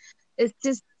 And it's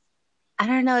just, I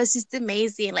don't know, it's just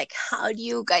amazing. Like, how do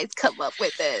you guys come up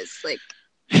with this? Like,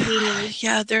 genius.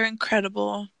 Yeah, they're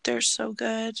incredible. They're so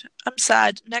good. I'm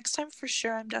sad. Next time for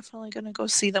sure, I'm definitely gonna go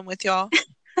see them with y'all.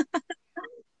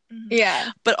 Mhm.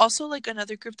 Yeah. But also, like,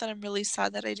 another group that I'm really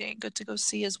sad that I didn't get to go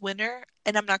see is Winner,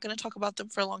 and I'm not gonna talk about them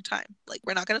for a long time. Like,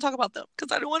 we're not gonna talk about them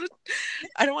because I don't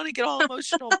want to get all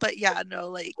emotional. But yeah, no,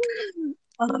 like,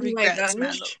 Oh my regrets,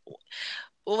 man. gosh.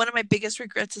 One of my biggest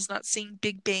regrets is not seeing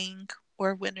Big Bang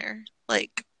or Winner.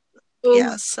 Like, Oof.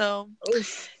 yeah. So,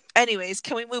 Oof. anyways,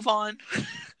 can we move on?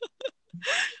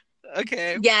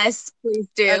 Okay. Yes, please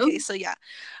do. Okay, so yeah.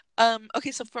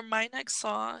 Okay, so for my next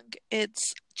song,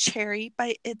 it's Cherry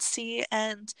by ITZY,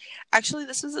 and actually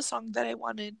this is a song that I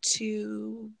wanted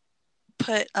to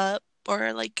put up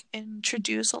or like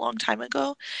introduce a long time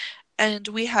ago, and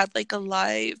we had like a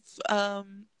live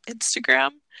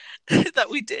Instagram that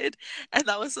we did, and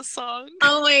that was a song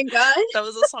Oh my gosh. that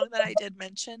was a song that I did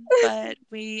mention, but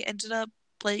we ended up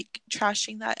like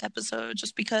trashing that episode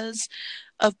just because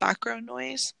of background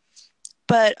noise.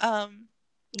 But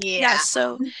yeah,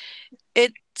 so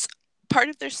it's part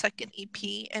of their second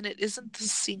EP, and it isn't the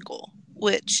single,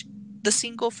 which the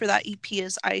single for that EP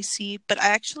is Icy, but I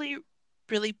actually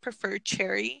really prefer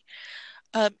Cherry.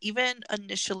 Even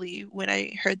initially when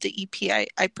I heard the EP,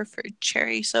 I preferred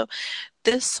Cherry. So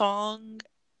this song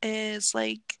is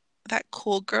like that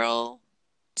cool girl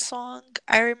song.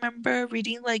 I remember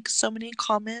reading like so many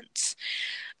comments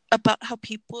about how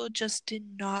people just did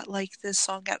not like this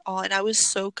song at all, and I was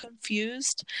so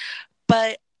confused.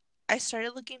 But I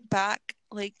started looking back,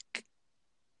 like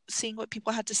seeing what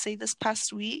people had to say this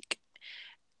past week,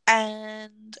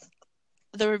 and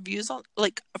the reviews on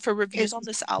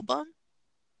this album,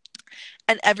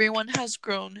 and everyone has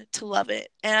grown to love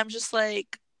it. And I'm just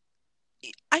like,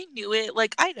 I knew it.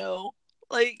 Like, I know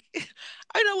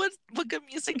what good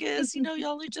music is.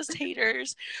 Y'all are just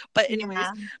haters. But anyways,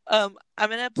 I'm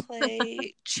gonna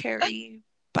play Cherry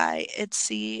by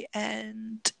ITZY,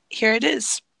 and here it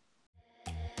is.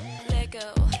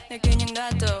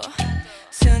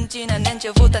 순진한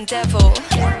엔저보단 devil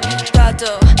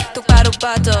봐도 똑바로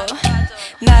봐도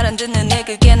말 안 듣는 애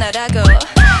그게 나라고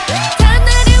다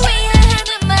나를 위해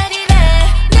하는 말이래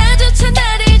나조차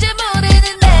나를 이제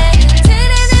모르는데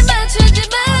트렌에 맞추지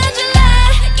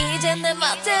말아줄래 이제 내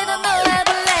멋대로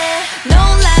놀아볼래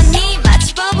놀랐니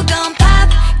마치 버블건 팝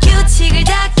규칙을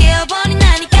다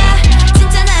깨어버린다니까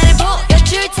진짜 나를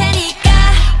보여줄 테니까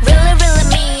Really really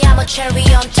me I'm a cherry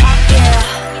on top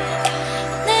yeah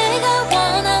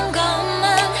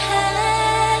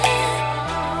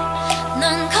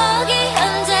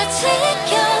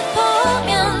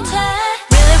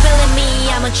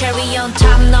Cherry on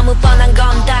top 너무 뻔한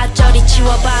건 다 저리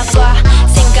치워봐봐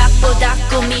생각보다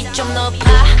꿈이 좀 높아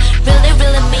Really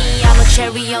really me I'm a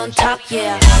cherry on top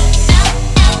yeah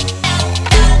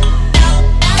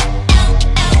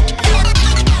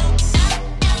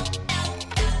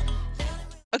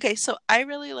Okay, so I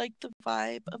really like the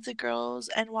vibe of the girls,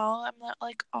 and while I'm not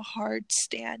like a hard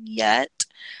stan yet,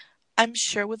 I'm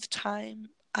sure with time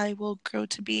I will grow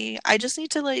to be. I just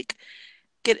need to like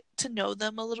get to know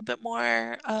them a little bit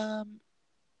more.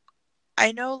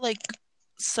 I know like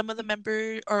some of the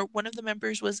members, or one of the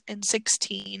members was in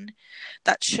 16,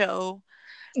 that show.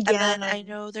 Yeah. And then I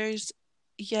know there's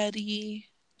Yeji,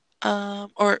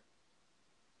 or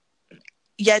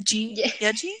Yeji?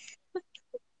 Yeji?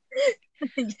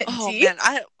 Oh man,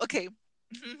 okay.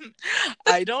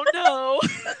 I don't know.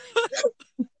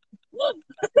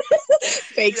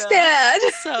 Fake stan.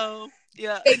 So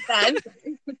yeah. Fake stan.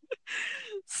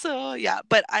 So yeah,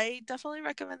 but I definitely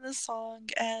recommend this song,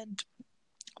 and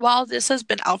while this has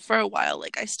been out for a while,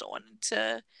 like I still wanted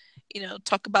to,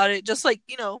 talk about it, just like,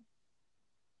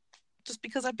 just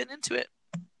because I've been into it.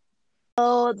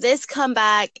 So this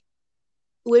comeback,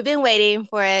 we've been waiting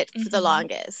for it for the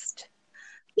longest,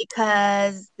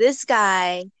 because this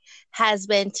guy has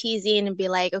been teasing and be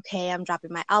like, okay, I'm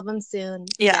dropping my album soon,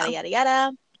 yada yada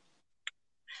yada,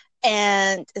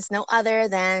 and it's no other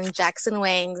than Jackson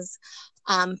Wang's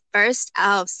first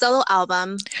solo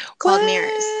album called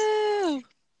Mirrors.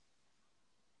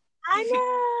 I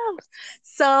know.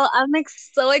 So I'm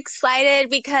so excited,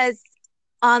 because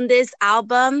on this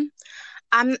album,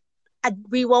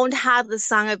 we won't have the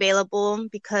song available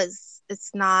because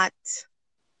it's not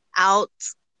out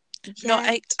yet. No,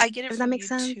 I get it. Does from that make YouTube.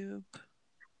 sense?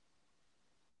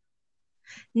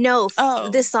 No,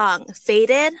 this song,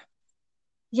 Faded.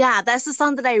 Yeah, that's the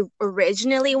song that I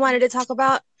originally wanted to talk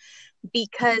about,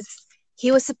 because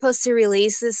he was supposed to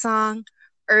release this song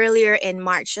earlier in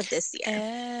March of this year.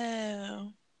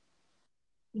 Oh.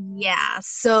 Yeah,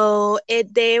 so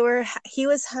he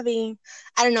was having,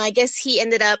 I don't know, I guess he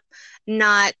ended up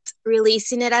not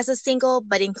releasing it as a single,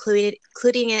 but including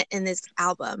it in this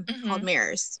album called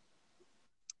Mirrors.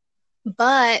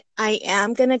 But I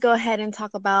am going to go ahead and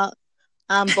talk about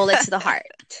Bullet to the Heart.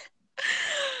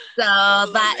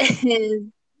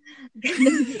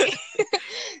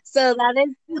 So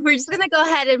we're just going to go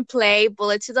ahead and play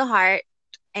Bullet to the Heart,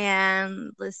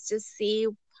 and let's just see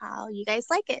how you guys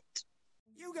like it.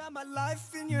 You got my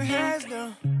life in your hands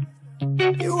now.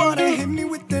 You wanna hit me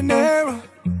with an arrow.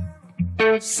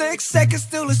 6 seconds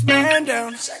till it's man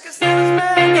down.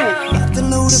 Left to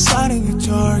load a sight on your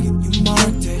target, you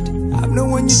marked it. I'm the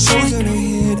one you chosen to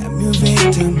hit, I'm your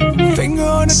victim. Finger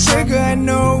on the trigger, I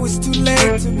know it's too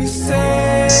late to be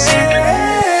saved.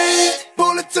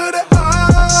 Bullet to the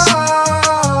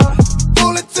heart,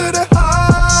 bullet to the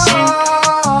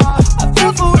heart. I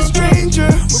fell for a stranger,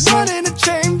 we're running a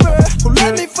chamber. Who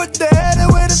left me for dead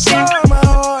and with a scar on my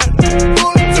heart.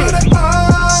 Bullet to the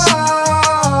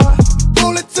heart,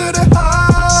 bullet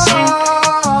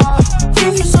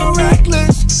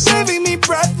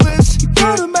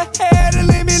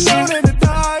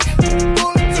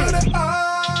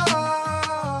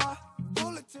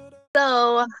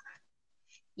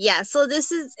Yeah, so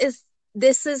this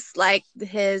is like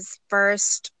his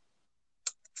first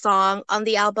song on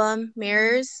the album,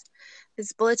 Mirrors.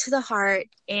 It's Bullet to the Heart,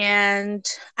 and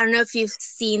I don't know if you've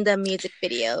seen the music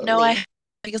video, No, Lee.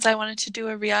 because I wanted to do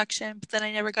a reaction, but then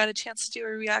I never got a chance to do a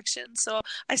reaction, so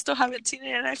I still haven't seen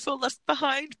it and I feel left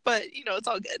behind, but you know, it's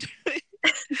all good.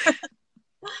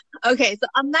 Okay, so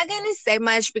I'm not gonna say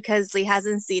much because Lee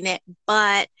hasn't seen it,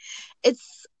 but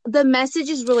the message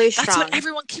is really That's strong. what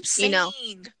everyone keeps you saying. know.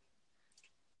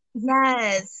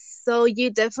 Yes, so you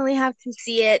definitely have to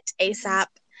see it ASAP.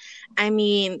 I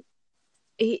mean,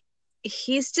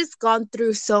 he's just gone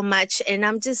through so much, and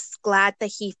I'm just glad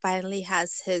that he finally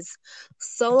has his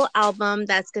solo album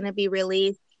that's gonna be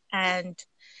released, and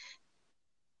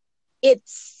it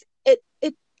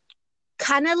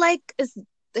kind of like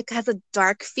it has a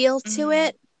dark feel to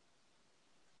it,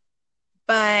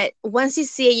 but once you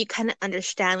see it, you kind of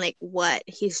understand like what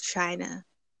he's trying to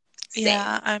say.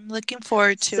 Yeah, I'm looking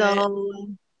forward to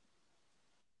it.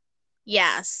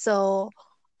 Yeah, so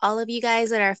all of you guys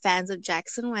that are fans of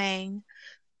Jackson Wang,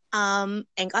 and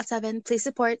GOT7, please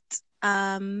support.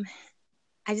 I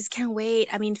just can't wait.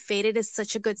 I mean, Faded is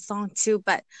such a good song too,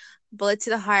 but Bullet to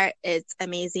the Heart is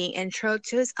amazing intro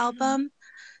to his album.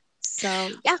 So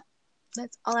yeah,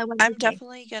 that's all I want to say. I'm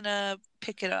definitely gonna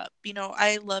pick it up. You know,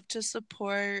 I love to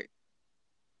support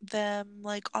them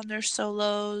like on their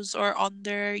solos or on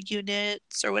their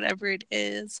units or whatever it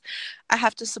is. I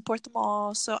have to support them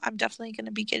all, so I'm definitely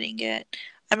gonna be getting it.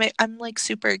 I'm like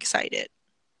super excited.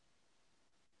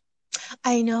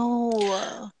 I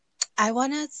know. I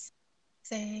want to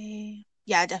say,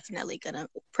 yeah, definitely gonna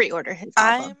pre-order his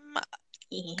album.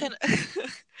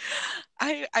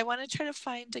 I want to try to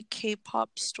find a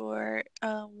K-pop store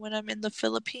when I'm in the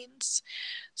Philippines,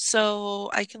 so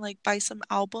I can like buy some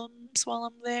albums while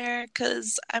I'm there,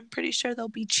 because I'm pretty sure they'll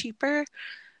be cheaper.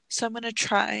 So I'm gonna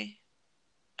try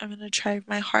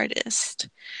my hardest,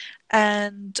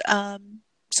 and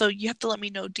so you have to let me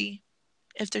know, D,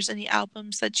 if there's any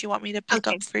albums that you want me to pick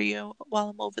up for you while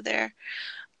I'm over there.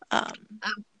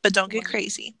 But don't get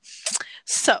crazy.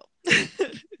 So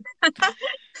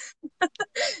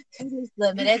there's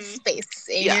limited space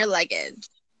in your luggage.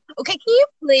 Okay, can you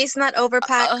please not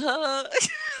overpack?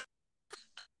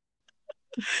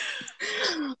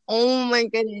 Oh my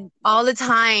goodness, all the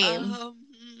time.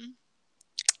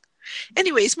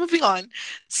 Anyways, moving on.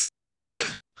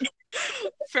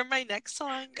 For my next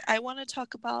song, I want to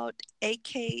talk about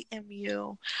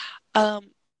AKMU.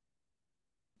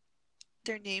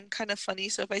 Their name kind of funny,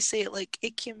 so if I say it like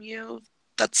AKMU,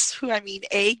 that's who I mean.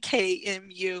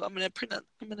 AKMU. I'm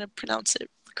gonna pronounce it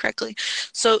correctly.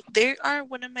 So they are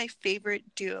one of my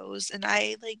favorite duos, and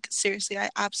I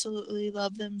absolutely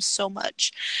love them so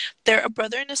much. They're a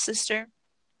brother and a sister,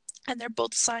 and they're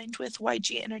both signed with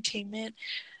YG Entertainment.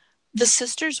 The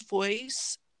sister's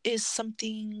voice is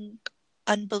something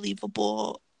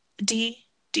unbelievable. Do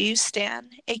you stan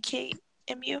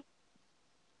AKMU?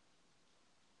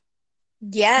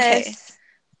 Yes.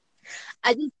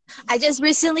 Okay. I just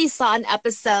recently saw an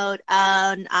episode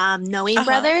on Knowing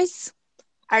Brothers.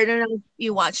 I don't know if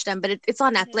you watched them, but it's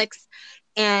on Netflix,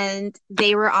 and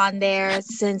they were on there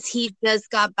since he just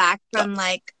got back from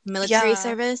like military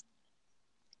service.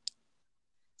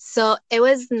 So it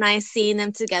was nice seeing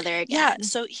them together again. Yeah,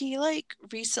 so he like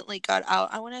recently got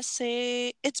out. I want to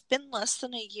say it's been less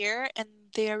than a year, and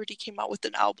they already came out with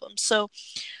an album. So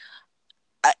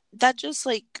that just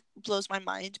like blows my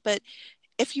mind. But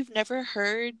if you've never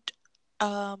heard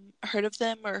of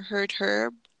them or heard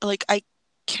her, like I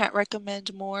can't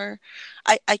recommend more.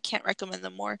 I can't recommend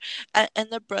them more. And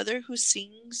the brother who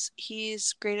sings,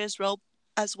 he's great as well,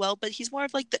 but he's more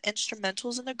of like the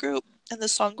instrumentals in the group and the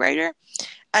songwriter.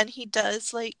 And he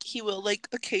will like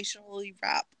occasionally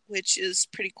rap, which is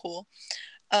pretty cool.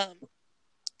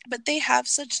 But they have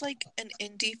such like an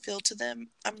indie feel to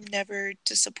them. I'm never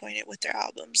disappointed with their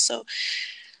albums. So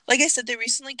like I said, they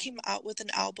recently came out with an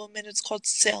album, and it's called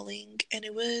Sailing, and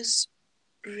it was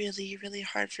really, really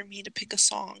hard for me to pick a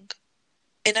song.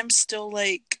 And I'm still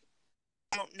like,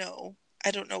 I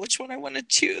don't know which one I want to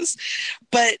choose.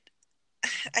 But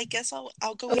I guess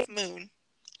I'll go with Moon.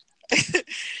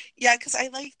 Yeah, because I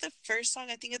like the first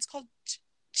song. I think it's called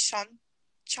Chanti.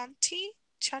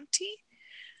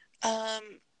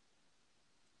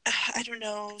 I don't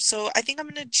know. So I think I'm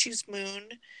gonna choose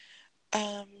Moon.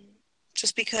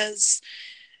 Just because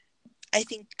I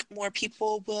think more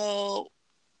people will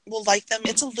like them.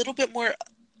 It's a little bit more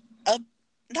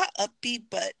not upbeat,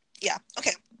 but yeah.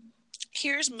 Okay.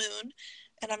 Here's Moon,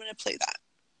 and I'm gonna play that.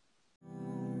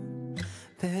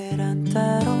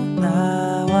 베란다로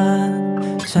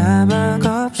나와 자막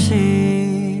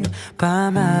없이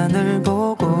밤하늘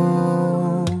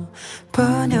보고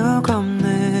번역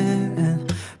없는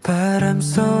바람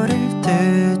소리를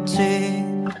듣지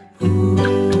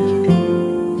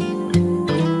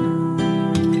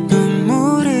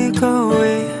눈물이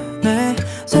고이네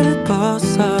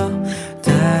슬퍼서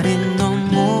달이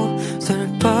너무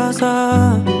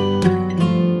슬퍼서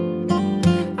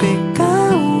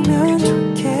비가 오면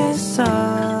좋겠어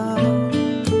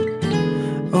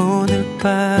오늘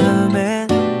밤엔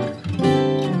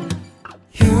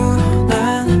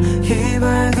유난히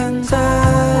밝은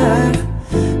달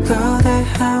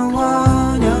거대한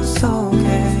원형 속에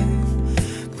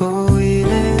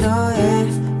보이는 너의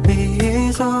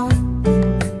미소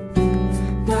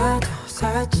나도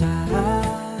살짝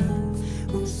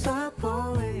웃어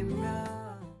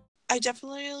보이면 I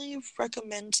definitely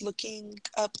recommend looking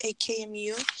up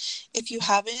AKMU if you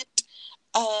haven't.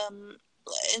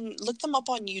 And look them up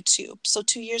on YouTube. So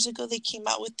 2 years ago, they came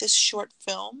out with this short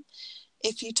film.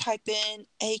 If you type in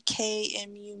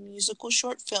AKMU musical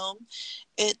short film,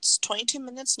 it's 22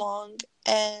 minutes long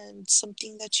and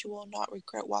something that you will not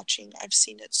regret watching. I've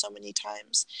seen it so many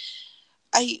times.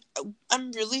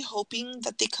 I'm really hoping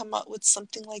that they come out with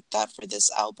something like that for this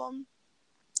album.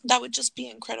 That would just be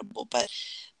incredible. But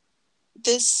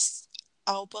this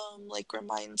album like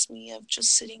reminds me of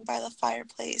just sitting by the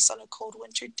fireplace on a cold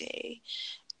winter day,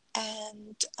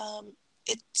 and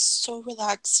it's so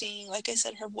relaxing. Like I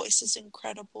said, her voice is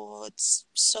incredible. It's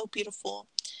so beautiful.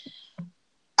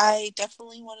 I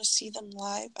definitely want to see them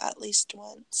live at least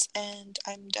once, and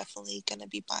I'm definitely gonna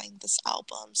be buying this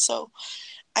album. So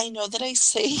I know that I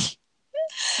say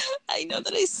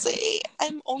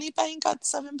I'm only buying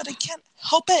GOT7, but I can't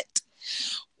help it.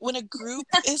 When a group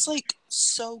is like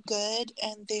so good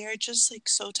and they're just like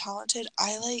so talented,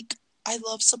 I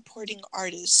love supporting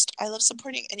artists. I love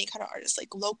supporting any kind of artist,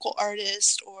 like local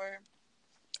artists or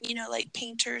like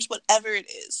painters, whatever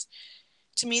it is.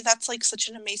 To me, that's like such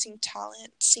an amazing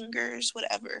talent. Singers,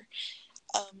 whatever.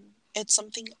 It's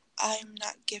something I'm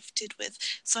not gifted with,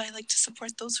 so I like to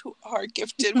support those who are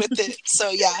gifted with it. So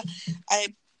yeah,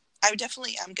 I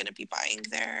definitely am gonna be buying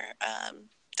their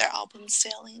album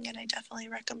Sailing, and I definitely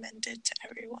recommend it to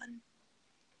everyone.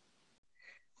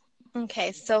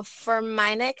 Okay, so for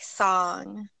my next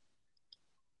song,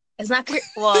 it's not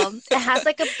well, it has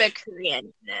like a bit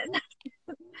Korean in it.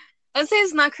 I'd say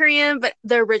it's not Korean, but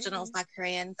the original's not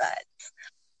Korean. But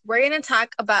we're gonna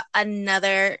talk about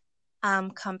another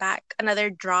comeback,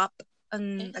 another drop,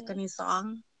 like a new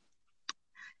song,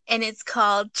 and it's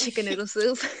called Chicken Noodle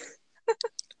Soup.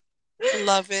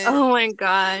 Love it. Oh my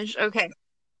gosh. Okay.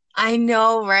 I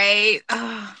know, right?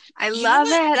 Oh, I love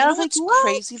it. I was like, what?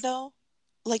 Crazy though?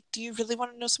 Like, do you really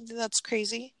want to know something that's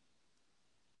crazy?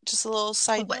 Just a little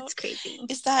side note. What's crazy?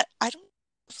 Is that I don't know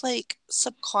if like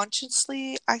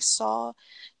subconsciously I saw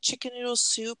Chicken Noodle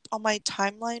Soup on my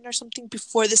timeline or something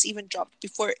before this even dropped,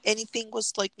 before anything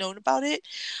was like known about it.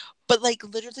 But like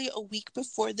literally a week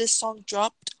before this song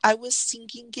dropped, I was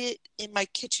singing it in my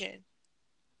kitchen.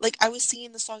 Like, I was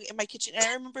singing the song in my kitchen, and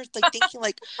I remember like thinking,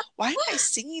 like, why am I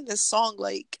singing this song?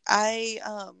 Like, I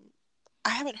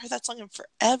haven't heard that song in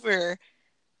forever.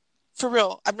 For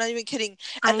real, I'm not even kidding.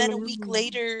 And then a week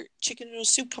later, Chicken Noodle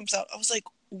Soup comes out. I was like,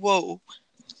 whoa,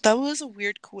 that was a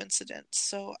weird coincidence.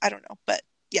 So I don't know, but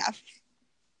yeah.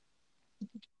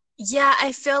 Yeah,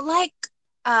 I feel like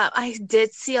I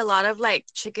did see a lot of like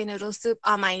Chicken Noodle Soup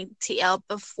on my TL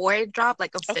before it dropped,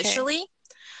 like officially. Okay.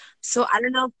 So I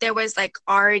don't know if there was like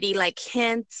already like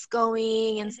hints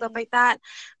going and stuff like that,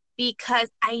 because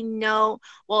I know,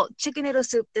 well, Chicken Noodle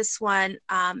Soup, this one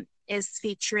is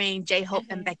featuring J-Hope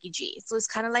and Becky G. So it's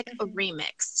kind of like a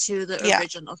remix to the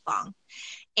original song.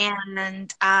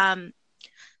 And I'm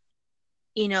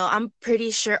pretty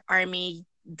sure ARMY,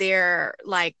 they're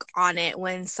like on it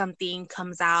when something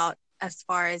comes out as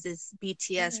far as it's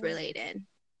BTS related.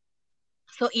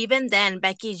 So even then,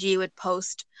 Becky G would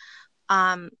post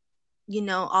also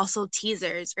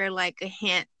teasers or like a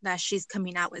hint that she's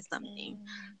coming out with something.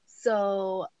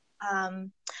 So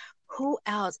who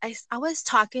else? I was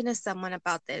talking to someone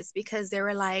about this because they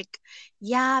were like,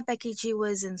 yeah, Becky G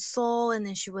was in Seoul and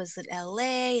then she was in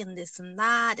LA and this and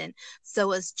that, and so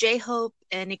was J-Hope,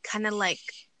 and it kind of like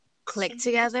clicked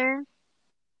together.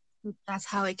 That's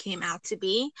how it came out to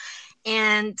be.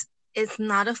 And it's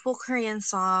not a full Korean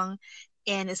song,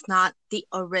 and it's not the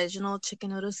original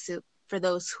Chicken Noodle Soup. For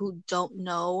those who don't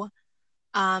know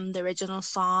the original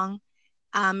song,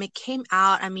 it came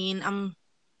out, I mean,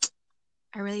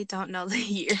 I really don't know the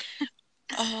year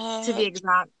to be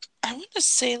exact. I want to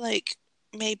say like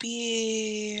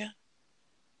maybe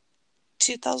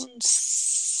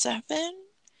 2007,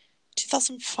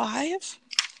 2005.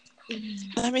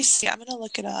 Let me see. I'm gonna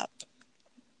look it up.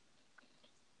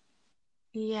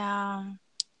 Yeah.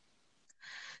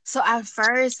 So at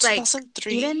first, like,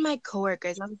 2003? even my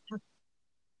coworkers,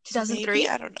 2003? Maybe?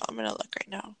 I don't know. I'm gonna look right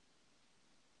now.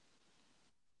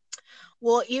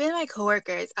 Well, even my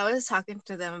coworkers, I was talking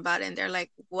to them about it, and they're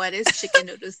like, "What is chicken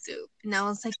noodle soup?" And I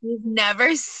was like, "You've never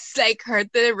like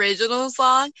heard the original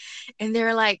song?" And they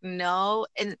were like, "No."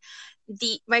 And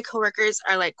my coworkers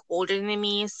are like older than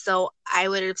me, so I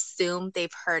would assume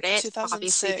they've heard it.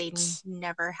 Obviously, they 2006.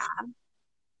 never have.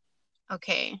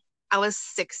 Okay, I was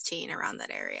 16 around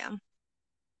that area,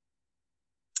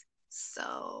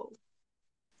 so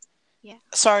yeah.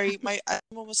 Sorry, my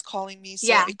someone was calling me, so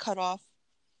Yeah. it cut off.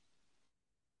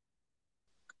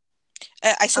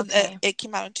 I said Okay. it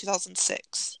came out in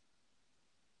 2006.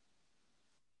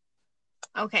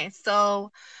 Okay,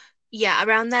 so yeah,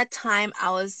 around that time, I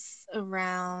was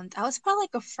probably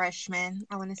like a freshman,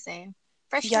 I want to say. Yeah,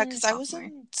 Freshman or because I was sophomore.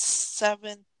 in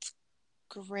 7th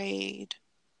grade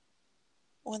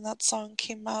when that song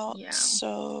came out. Yeah.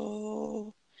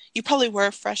 So you probably were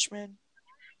a freshman.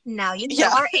 Now you know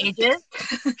Yeah. our ages.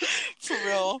 For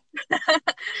real.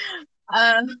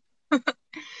 Um,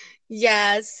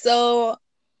 yeah, so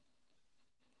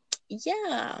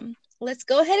yeah, let's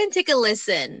go ahead and take a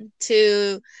listen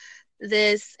to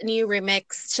this new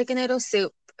remix, Chicken Noodle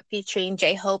Soup, featuring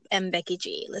J-Hope and Becky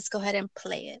G. Let's go ahead and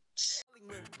play it.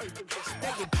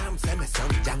 내게 밤샘에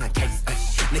성장한 케이스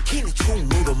내키는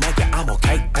충무로 make I'm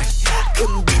okay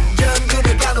큰 비전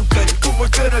그려가는 배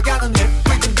꿈을 끌어가는 해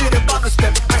리듬들의 바로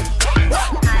step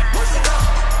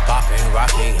Popping,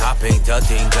 rocking, hopping,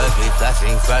 touching, ducking,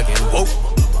 flashing, flagging, whoa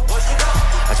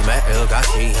아직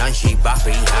매일같이 한시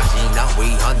바삐 하지 난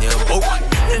위헌일 whoa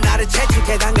늘 나를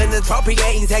채찍에 담그는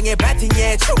트로피에 인생의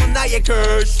배팅에 추운 나의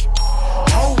curse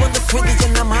Oh, on the swing 이제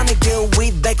나만의 길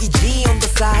with Becky G on the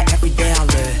side every day I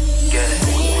live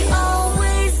We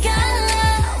always got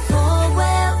love for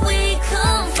where we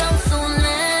come from, so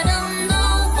let 'em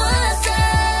know what's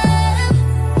up.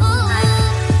 Ooh.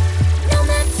 No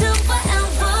matter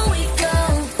wherever we go,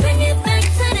 bring it back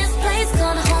to this place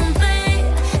called home, babe.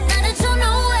 Now that you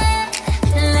know it,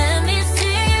 let me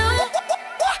see you.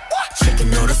 Chicken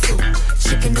noodle soup,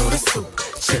 chicken noodle soup,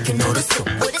 chicken noodle soup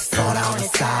with soda on the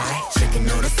side. Chicken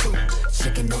noodle soup,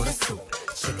 chicken noodle soup,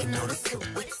 chicken noodle soup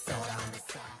with soda on the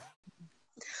side.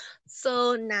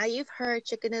 So now you've heard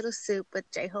Chicken Noodle Soup with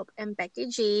J-Hope and Becky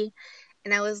G,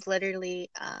 and I was literally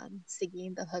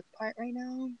singing the hook part right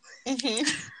now.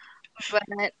 But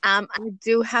I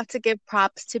do have to give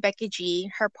props to Becky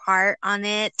G. Her part on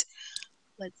it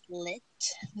was lit,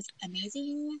 was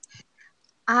amazing.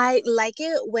 I like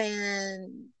it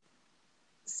when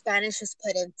Spanish is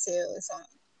put into a song.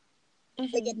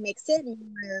 Like it makes it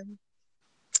more,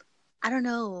 I don't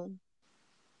know.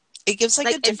 It gives like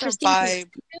a different interesting. vibe.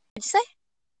 What'd you say?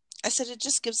 I said it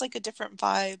just gives like a different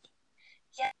vibe.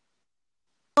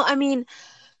 Well, I mean,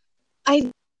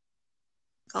 I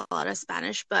a lot of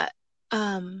Spanish, but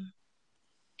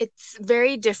it's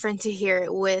very different to hear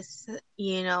it with,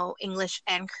 English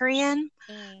and Korean.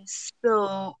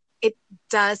 So it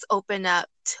does open up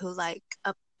to like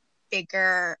a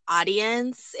bigger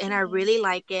audience, and I really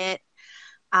like it.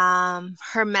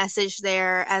 Her message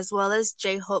there, as well as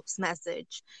J-Hope's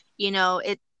message,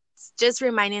 it's just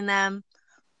reminding them,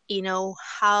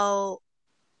 how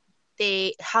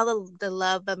the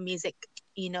love of music,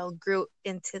 grew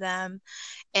into them,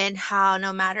 and how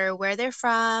no matter where they're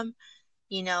from,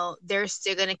 they're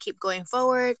still going to keep going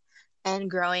forward and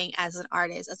growing as an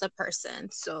artist, as a person.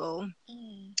 So,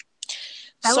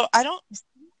 So I don't.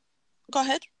 Go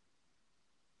ahead.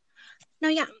 No,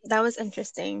 yeah, that was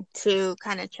interesting to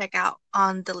kind of check out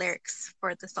on the lyrics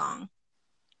for the song.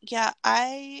 Yeah,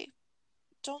 I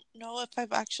don't know if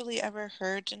I've actually ever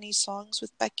heard any songs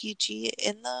with Becky G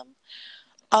in them.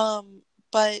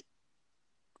 But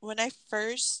when I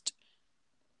first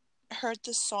heard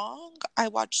the song, I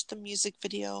watched the music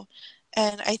video,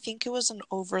 and I think it was an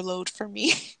overload for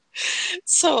me.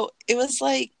 So it was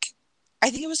like, I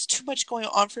think it was too much going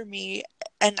on for me,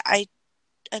 and I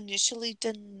initially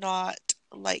did not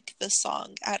like the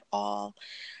song at all.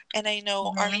 And I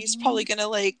know Army's probably gonna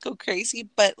like go crazy,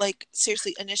 but like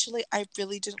seriously, initially I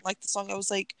really didn't like the song. I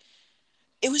was like,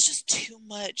 it was just too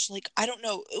much. Like, I don't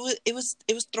know. It was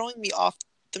throwing me off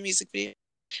the music video.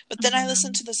 But then I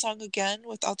listened to the song again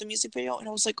without the music video, and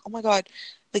I was like, oh my god,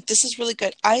 like this is really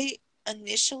good. I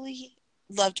initially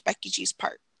loved Becky G's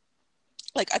part.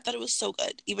 Like, I thought it was so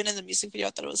good. Even in the music video, I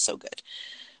thought it was so good.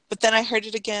 But then I heard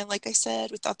it again, like I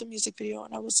said, without the music video,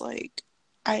 and I was like,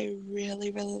 I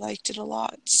really, really liked it a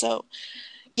lot. So,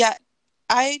 yeah,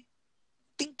 I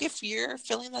think if you're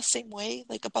feeling the same way,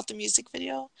 like, about the music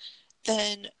video,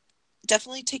 then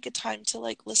definitely take a time to,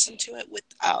 like, listen to it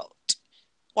without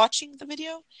watching the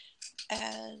video,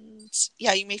 and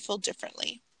yeah, you may feel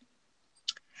differently.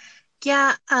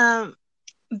 Yeah,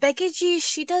 Becky G,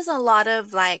 she does a lot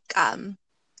of like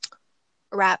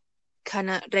rap kind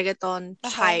of reggaeton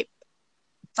type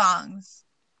songs.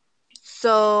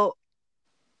 So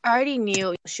I already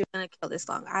knew she was gonna kill this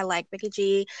song. I like Becky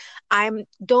G. I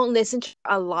don't listen to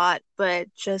her a lot,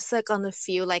 but just like on the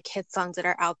few like hit songs that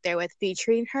are out there with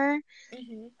featuring her,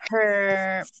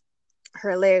 her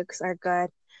lyrics are good.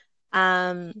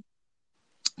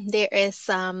 There is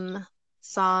some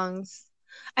songs.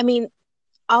 I mean,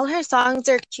 all her songs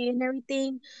are catchy and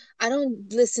everything. I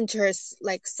don't listen to her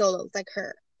like solos, like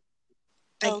her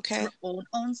her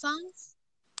own songs.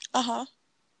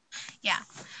 Yeah.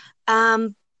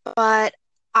 But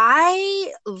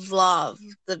I love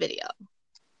the video.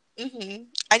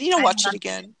 I need to watch it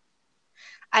again.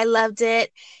 I loved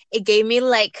it. It gave me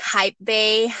like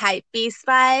Hypebeast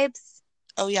vibes.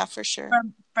 Oh yeah, for sure.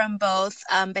 From both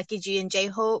Becky G and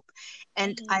J-Hope.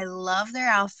 And I love their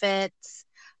outfits,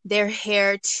 their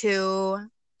hair too.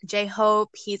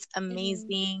 J-Hope, he's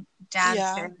amazing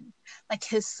dancer. Like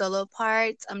his solo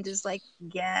parts, I'm just like,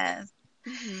 yes.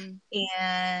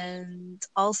 And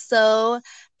also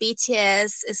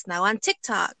BTS is now on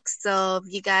TikTok. So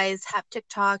if you guys have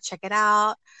TikTok, check it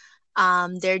out.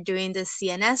 They're doing the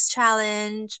CNS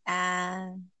challenge,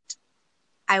 and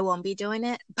I won't be doing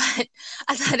it, but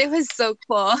I thought it was so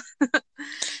cool.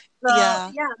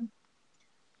 Yeah.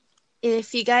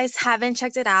 If you guys haven't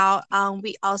checked it out,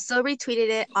 we also retweeted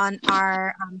it on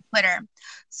our Twitter.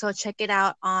 So check it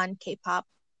out on K-pop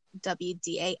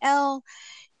WDAL,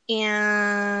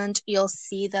 and you'll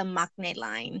see the Maknae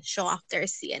line show off their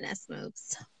CNS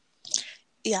moves.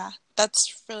 Yeah,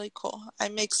 that's really cool.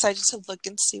 I'm excited to look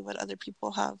and see what other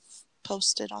people have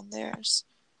posted on theirs.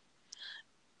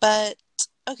 But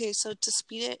okay, so to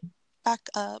speed it back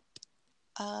up,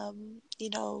 I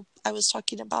was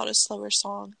talking about a slower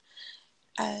song,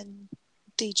 and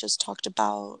they just talked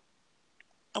about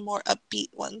a more upbeat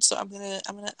one, so I'm gonna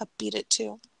upbeat it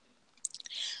too.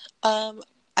 I'm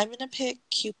gonna pick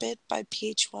Cupid by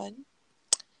PH1.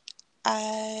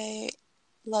 I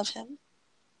love him,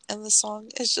 and the song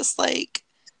is just like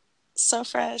so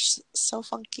fresh, so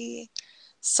funky.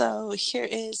 So here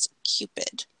is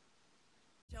Cupid.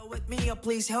 With me, or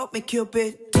please help me,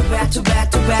 Cupid. Too bad, too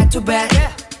bad, too bad, too bad.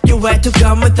 You had to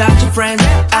come without your friends.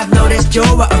 I've noticed you're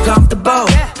uncomfortable.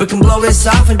 We can blow this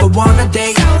off and go on a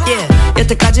date. Yeah,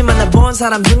 여태까지 만나본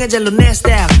사람 중에 제일 내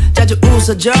style. 자주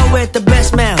웃어줘 with the best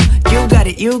smile. You got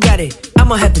it, you got it.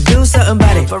 I'ma have to do something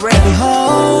about it. Forever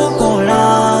hold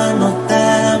on, 너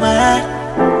때문에.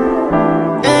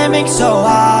 It makes so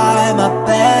high, my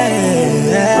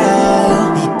baby.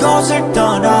 이곳을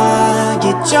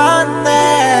떠나기 전에.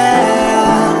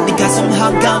 가슴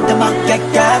한가운데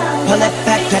맞게끔 Pull it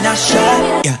back and I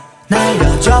shut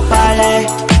날려줘 빨리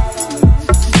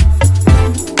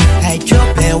Hey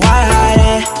Cupid why hide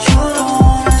it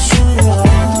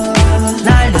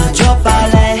날려줘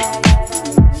빨리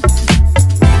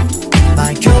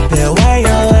My Cupid where you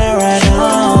at right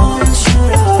now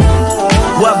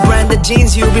What brand of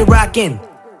jeans you be rocking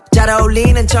잘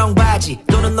어울리는 청바지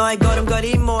또는 너의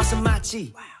걸음걸이 모습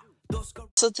맞지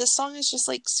So this song is just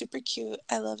like super cute.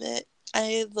 I love it.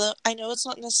 I know it's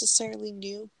not necessarily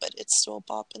new, but it's still a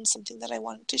bop and something that I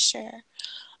wanted to share.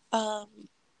 And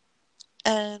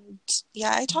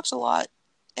yeah, I talked a lot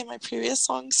in my previous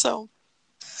song, so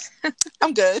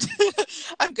I'm good.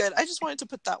 I'm good. I just wanted to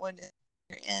put that one in,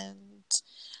 and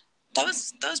that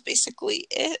was basically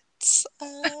it.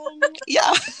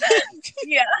 Yeah.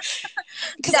 Yeah.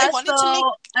 Because I wanted to make.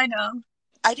 I know.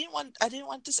 I didn't want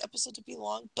this episode to be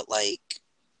long, but like,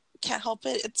 can't help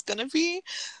it. It's gonna be.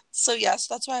 So yes,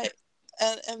 that's why.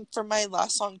 And for my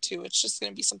last song too, it's just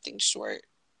gonna be something short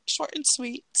and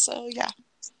sweet. So yeah.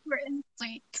 Short and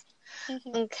sweet.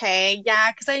 Okay,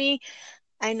 yeah, because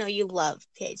I know you love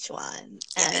PH1,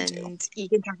 and you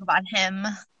can talk about him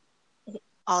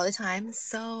all the time.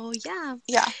 So yeah.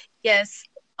 Yeah. Yes,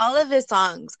 all of his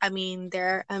songs. I mean,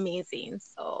 they're amazing.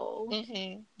 So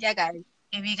yeah, guys.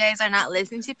 If you guys are not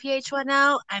listening to PH1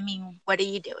 now, I mean, what are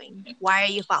you doing? Why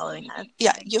are you following us?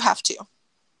 Yeah, you have to.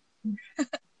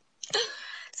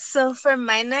 So for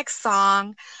my next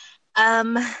song,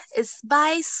 it's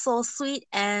by Soul Sweet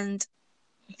and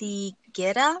the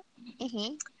Gira.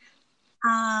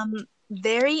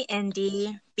 Very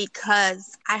indie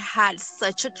because I had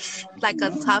such a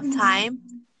tough time.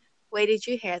 Wait, did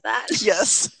you hear that?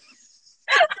 Yes.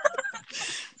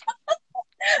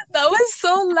 That was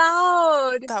so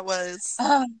loud. That was.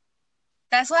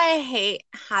 That's why I hate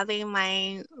having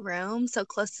my room so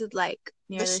close to like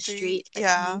near the street, like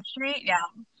Yeah. Main Street. Yeah.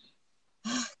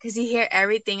 Because you hear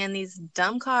everything, and these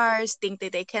dumb cars think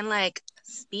that they can like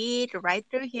speed right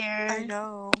through here. I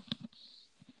know.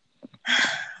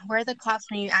 Where are the cops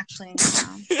when you actually need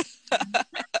them?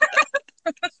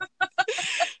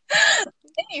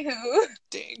 Anywho.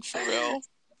 Dang, for real.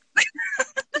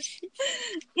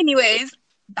 Anyways,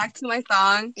 back to my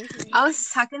song. Mhm. I was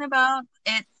talking about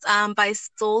it's by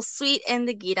Soul Sweet and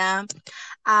the Gita.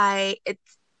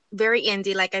 It's very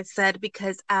indie, like I said,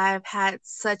 because I've had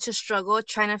such a struggle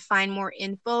trying to find more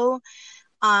info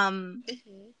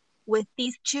Mhm. with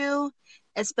these two,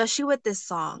 especially with this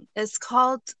song. It's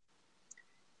called,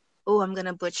 oh, I'm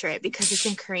gonna butcher it because it's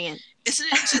in Korean. Isn't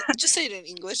it? Just say it in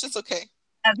English. It's okay.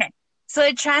 Okay. So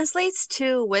it translates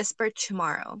to Whisper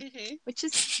Tomorrow, Mhm. which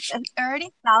is, it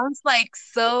already sounds like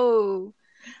so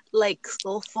like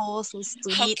soulful, so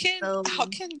sweet. How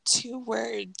can two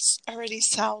words already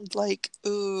sound like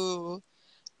ooh,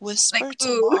 whisper Like,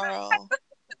 ooh. tomorrow?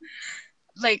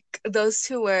 Like those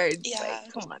two words. Yeah.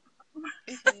 Like, come on.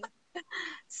 Mhm.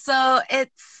 So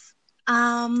it's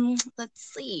let's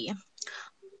see.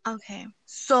 Okay.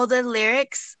 So the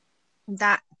lyrics,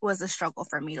 that was a struggle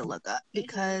for me to look up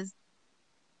because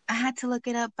I had to look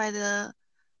it up by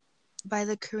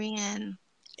the Korean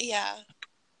Yeah.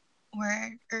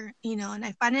 word, or and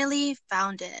I finally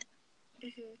found it.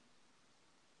 Mhm.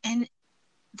 And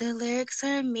the lyrics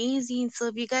are amazing. So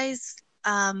if you guys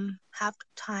have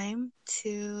time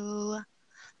to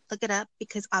look it up,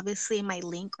 because obviously my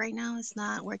link right now is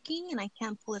not working and I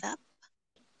can't pull it up.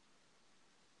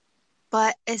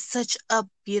 But it's such a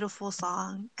beautiful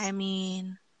song. I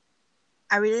mean,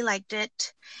 I really liked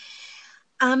it.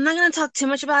 I'm not gonna talk too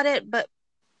much about it, but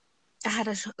I had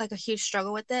a huge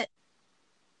struggle with it.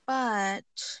 But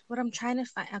what I'm trying to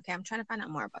find, okay, I'm trying to find out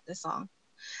more about this song.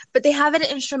 But they have it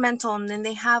instrumental, and then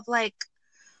they have like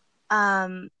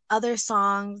other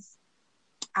songs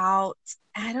out.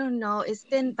 I don't know. It's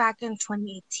been back in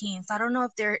 2018, so I don't know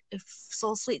if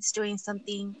Soul Sweet's doing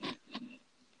something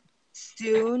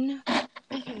soon.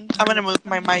 I'm gonna move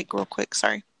my mic real quick.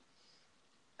 Sorry.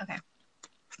 Okay.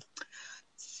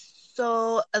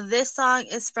 So this song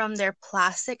is from their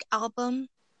Plastic album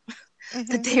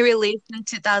that they released in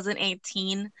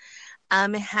 2018.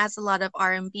 It has a lot of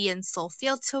R&B and soul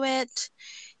feel to it,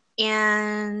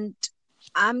 and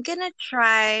I'm gonna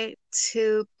try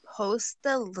to post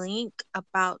the link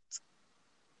about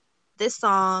this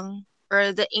song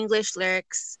or the English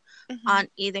lyrics on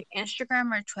either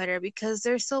Instagram or Twitter, because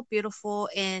they're so beautiful,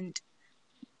 and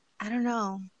I don't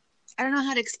know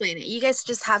how to explain it. You guys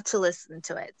just have to listen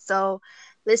to it. So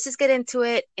let's just get into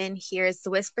it, and here's The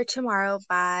Whisper Tomorrow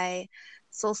by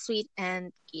Soul Sweet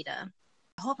and Gita.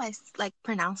 I hope I like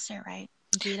pronounced it right.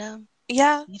 Gita?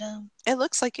 Yeah, Gita? it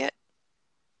looks like it.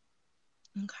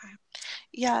 Okay.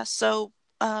 Yeah, so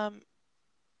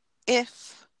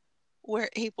if we're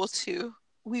able to,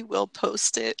 we will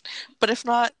post it. But if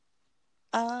not,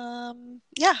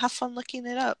 yeah, have fun looking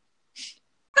it up.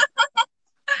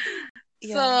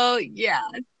 Yeah. So yeah,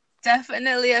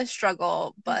 definitely a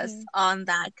struggle bus on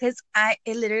that, because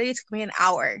it literally took me an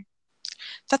hour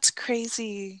That's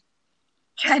crazy.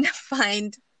 trying to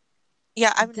find.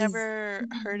 Yeah, I've never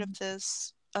heard of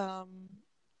this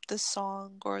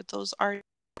song or those artists.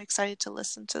 I'm excited to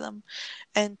listen to them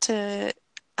and to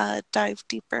dive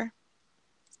deeper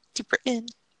in.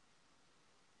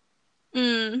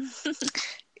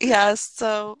 Yeah,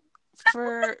 so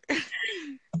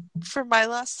for my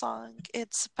last song,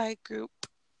 it's by a group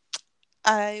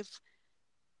I've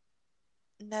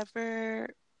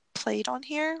never played on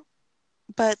here,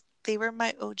 but they were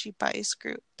my OG bias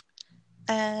group,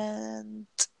 and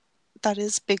that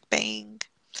is Big Bang.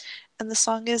 And the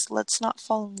song is Let's Not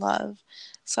Fall in Love.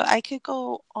 So I could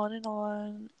go on and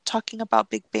on talking about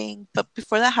Big Bang, but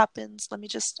before that happens, let me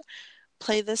just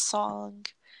play this song.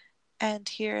 And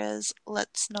here is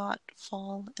Let's Not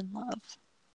Fall in Love.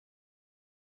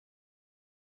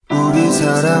 우리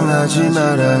사랑하지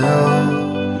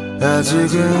말아요.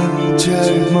 아직은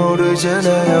잘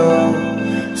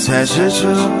모르잖아요. 사실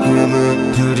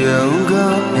조금은 두려운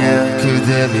거야.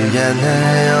 그대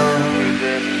미안해요.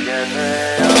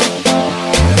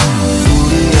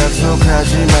 우리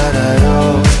약속하지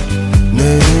말아요.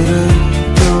 내일은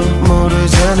또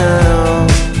모르잖아요.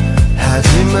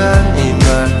 하지만 이 말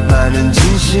많은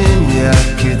진심이야.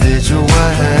 그대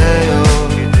좋아해요.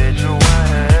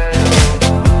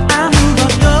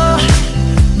 아무것도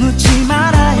묻지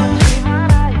말아요.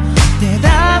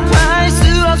 대답할 수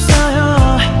없어요.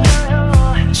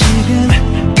 지금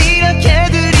이렇게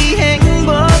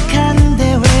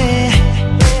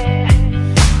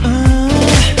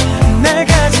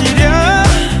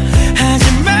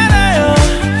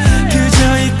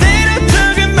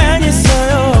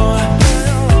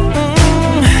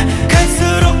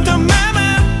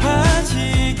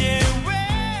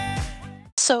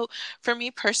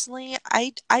me personally,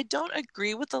 I don't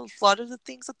agree with a lot of the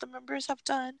things that the members have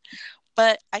done,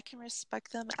 but I can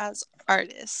respect them as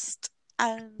artists,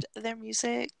 and their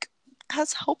music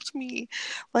has helped me.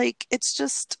 Like, it's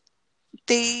just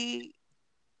they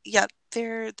yeah,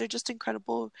 they're just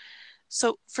incredible.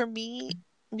 So for me,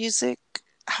 music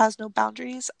has no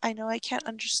boundaries. I know I can't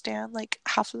understand like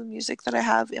half of the music that I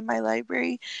have in my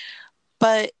library,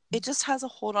 but it just has a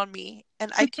hold on me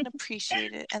and I can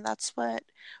appreciate it. And that's what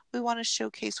we want to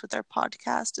showcase with our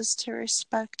podcast, is to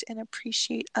respect and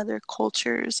appreciate other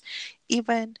cultures,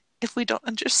 even if we don't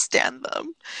understand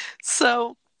them.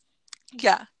 So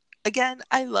yeah, again,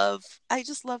 I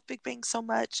just love Big Bang so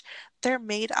much. Their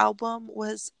Made album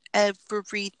was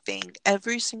everything,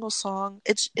 every single song.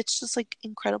 It's just like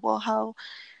incredible how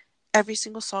every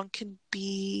single song can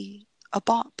be a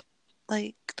bop.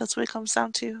 Like, that's what it comes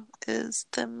down to, is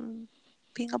them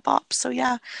being a bop. So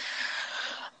yeah,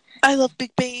 I love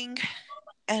Big Bang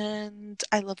and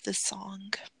I love this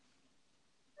song.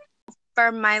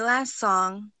 For my last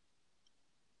song,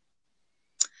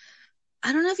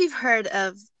 I don't know if you've heard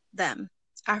of them,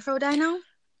 Aphrodino.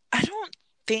 I don't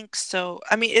think so.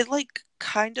 I mean, it like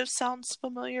kind of sounds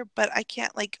familiar, but I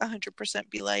can't like 100%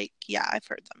 be like, yeah, I've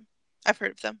heard them. I've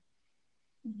heard of them.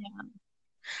 Yeah.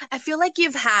 I feel like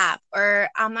you've have, or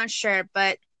I'm not sure,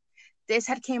 but this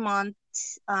had came on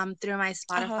through my Uh-huh.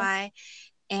 Spotify,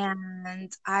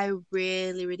 and I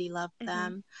really, really love Mhm.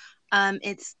 them.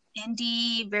 It's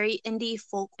indie, very indie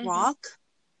folk Mhm. rock.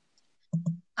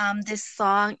 This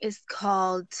song is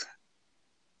called.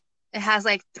 It has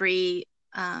like three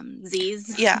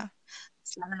Z's. Yeah.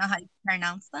 So I don't know how you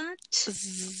pronounce that,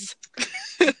 Zzz.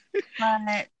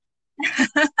 but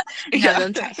no, Yeah.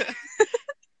 don't try.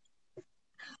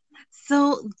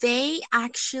 So they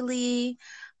actually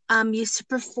used to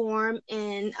perform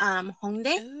in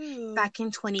Hongdae Ooh. back in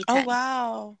Oh 2010.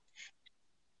 wow.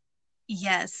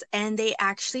 Yes, and they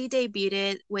actually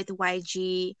debuted with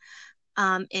YG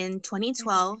in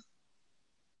 2012,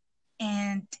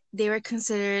 and they were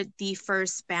considered the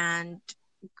first band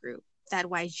group that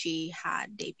YG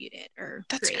had debuted or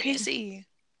That's created. crazy.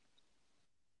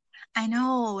 I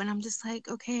know, and I'm just like,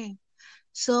 okay.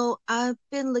 So I've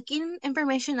been looking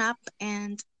information up,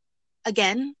 and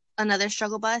again, another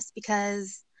struggle bus,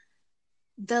 because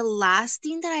the last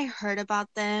thing that I heard about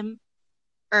them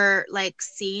or like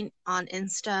seen on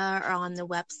Insta or on the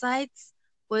websites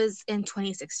was in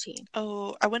 2016.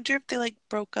 Oh, I wonder if they like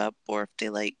broke up or if they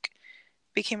like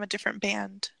became a different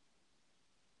band.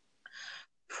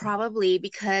 Probably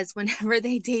because whenever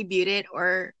they debuted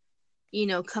or,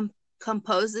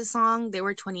 composed the song, they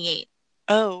were 28.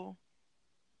 Oh.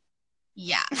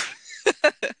 Yeah.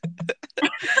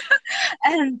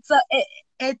 And so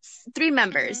it's three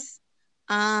members.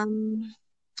 And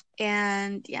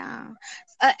yeah,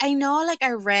 I know, like,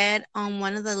 I read on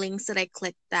one of the links that I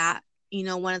clicked that,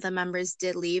 one of the members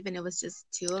did leave and it was just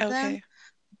two of them. Okay.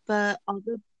 But all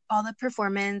the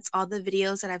performance, all the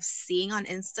videos that I've seen on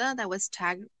Insta that was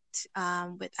tagged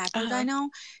with Aphrodino,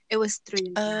 it was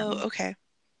three of Oh, them. okay.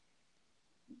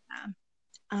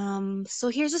 So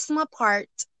here's a small part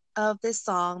of this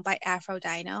song by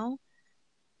Aphrodino.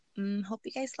 Hope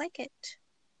you guys like it.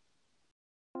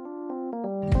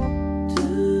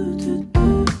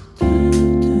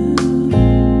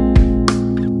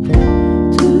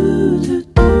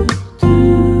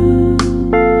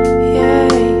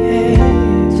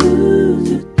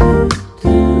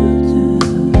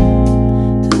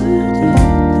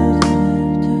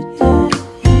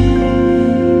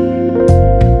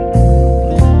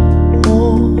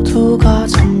 모두가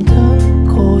잠든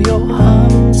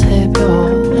고요한 새벽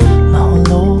나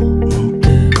홀로 눈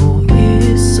뜨고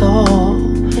있어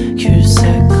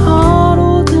귤색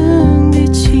가로등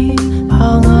빛이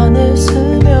방 안을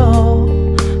스며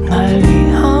날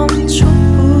위한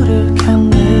촛불을 켠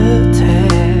듯해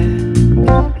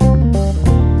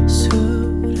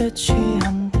술에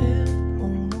취한 듯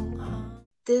몽롱한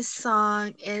This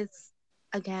song is,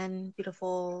 again,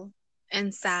 beautiful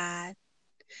and sad.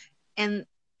 And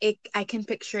I can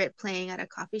picture it playing at a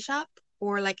coffee shop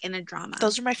or like in a drama.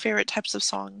 Those are my favorite types of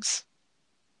songs.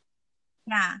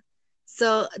 Yeah.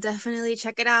 So definitely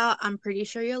check it out. I'm pretty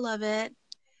sure you'll love it.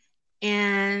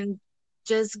 And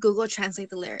just Google Translate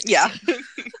the lyrics. Yeah.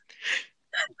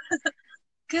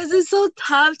 Because it's so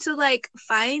tough to like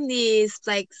find these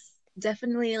like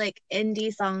definitely like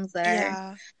indie songs that are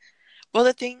Yeah. Well,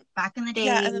 the thing, back in the day.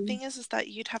 yeah, and the thing is that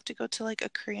you'd have to go to like a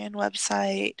Korean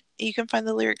website. You can find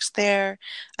the lyrics there,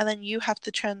 and then you have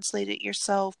to translate it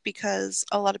yourself because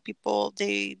a lot of people,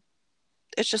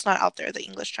 it's just not out there, the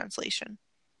English translation.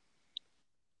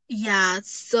 Yeah,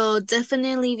 so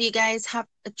definitely if you guys have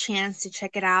a chance to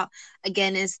check it out,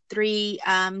 again, it's three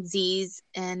Z's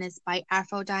and it's by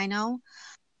Afro Dino.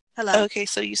 Hello. Okay,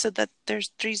 so you said that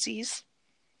there's three Z's.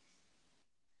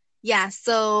 Yeah,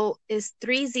 so it's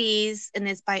three Z's and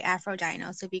it's by Afro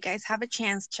Dino. So if you guys have a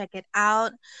chance, check it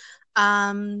out.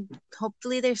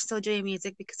 Hopefully they're still doing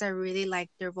music because I really like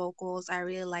their vocals. I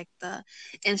really like the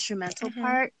instrumental Mm-hmm.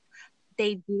 part.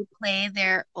 They do play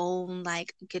their own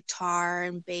like guitar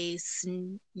and bass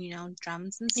and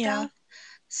drums and Yeah. stuff.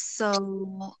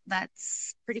 So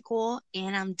that's pretty cool.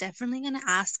 And I'm definitely gonna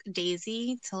ask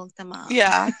Daisy to look them up.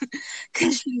 Yeah.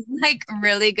 Because she's like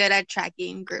really good at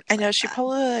tracking groups I know like she that.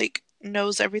 probably like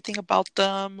knows everything about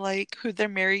them, like who they're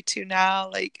married to now.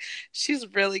 Like she's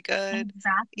really good.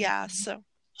 Exactly. Yeah, so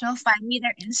She'll find me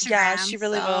their yeah, she Instagram.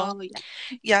 really will. So yeah.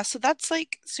 Yeah, so that's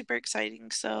like super exciting.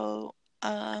 So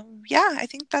yeah, I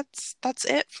think that's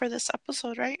it for this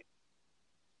episode, right?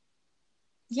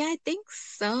 Yeah, I think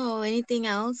so. Anything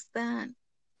else that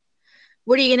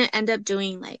what are you gonna end up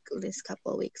doing like this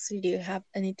couple of weeks? Do you have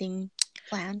anything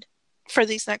planned? For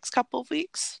these next couple of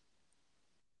weeks.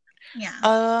 Yeah.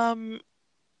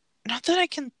 Not that I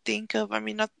can think of. I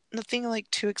mean, nothing like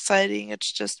too exciting.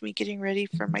 It's just me getting ready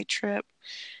for my trip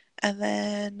and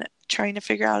then trying to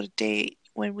figure out a date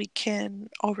when we can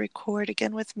all record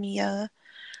again with Mia.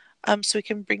 So we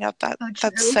can bring out that Oh,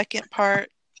 that true. second part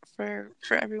for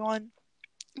everyone.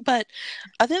 But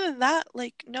other than that,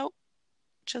 like nope,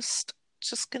 just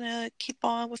gonna keep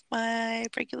on with my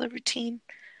regular routine.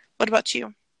 What about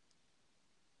you?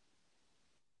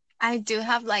 I do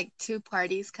have like two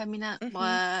parties coming up, Mm-hmm.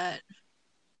 but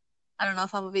I don't know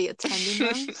if I will be attending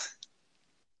them.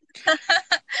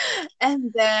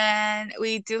 And then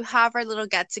we do have our little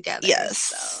get together, so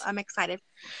Yes. I'm excited.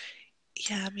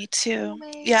 Yeah, me too.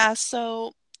 Anyway, Yeah,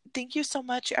 so thank you so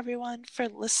much, everyone, for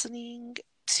listening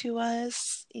to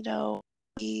us.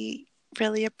 We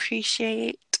really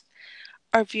appreciate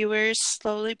our viewers.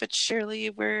 Slowly but surely,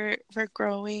 we're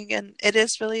growing, and it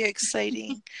is really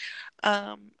exciting.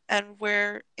 And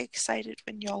we're excited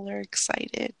when y'all are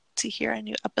excited to hear our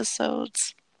new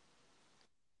episodes.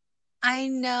 I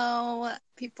know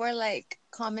people are like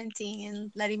commenting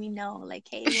and letting me know, like,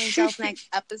 hey, when's y'all's next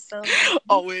episode?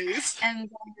 Always. And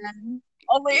then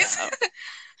always. Yeah.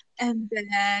 And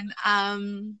then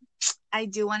I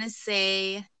do want to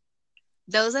say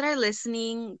those that are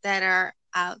listening that are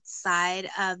outside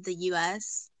of the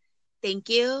US, thank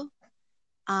you.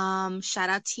 Shout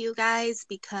out to you guys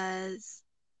because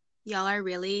y'all are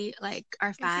really like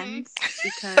our Mhm. fans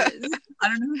because I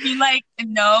don't know if you like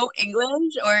know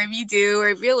English or if you do or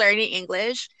if you're learning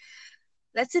English.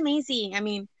 That's amazing. I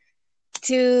mean,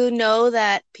 to know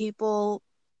that people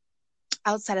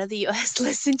outside of the US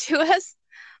listen to us,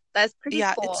 that's pretty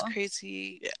Yeah, it's cool.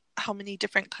 crazy how many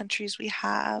different countries we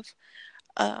have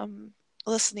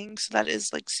listening, so that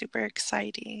is like super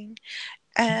exciting.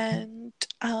 And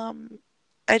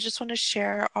I just want to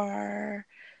share our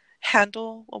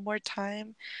handle one more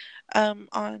time.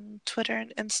 On Twitter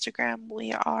and Instagram,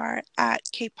 we are at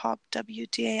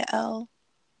KPopWDAL.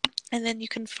 And then you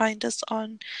can find us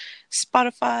on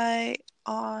Spotify,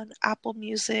 on Apple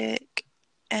Music,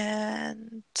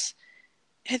 and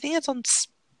I think it's on,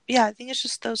 yeah, I think it's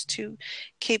just those two,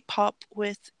 K-pop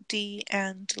with D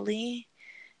and Lee.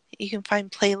 You can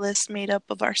find playlists made up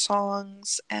of our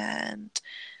songs and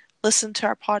listen to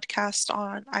our podcast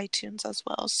on iTunes as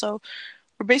well. So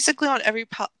we're basically on every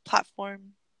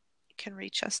platform. You can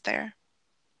reach us there.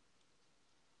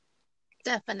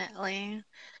 Definitely.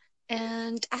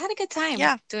 And I had a good time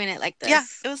Yeah. doing it like Yeah,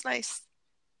 this it was nice.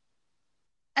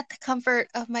 at the comfort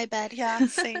of my bed. Yeah,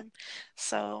 same.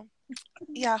 So,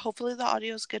 yeah, hopefully the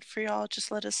audio is good for y'all.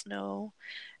 Just let us know.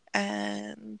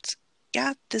 And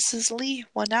yeah, this is Lee,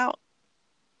 one out.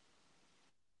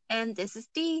 And this is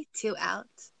D, two out.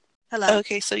 Hello.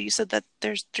 Okay, so you said that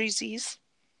there's three Z's?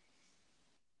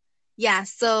 Yeah,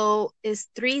 so it's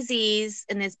three Z's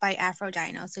and it's by Afro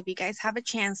Dino. So if you guys have a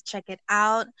chance, check it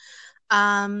out.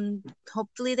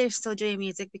 Hopefully they're still doing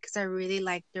music because I really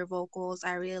like their vocals.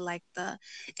 I really like the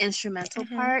instrumental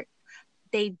Mm-hmm. part.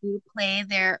 They do play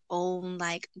their own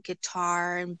like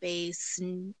guitar and bass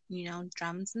and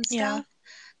drums and stuff. Yeah.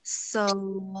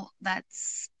 So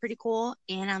that's pretty cool.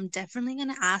 And I'm definitely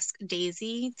gonna ask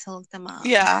Daisy to look them up.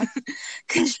 Yeah.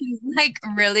 Because she's like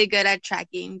really good at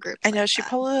tracking groups I know like she that.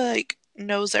 probably like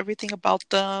knows everything about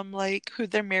them, like who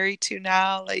they're married to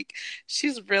now. Like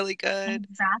she's really good.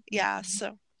 Exactly. Yeah,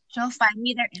 so She'll find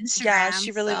me their Instagram. yeah,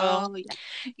 she really will. Yeah.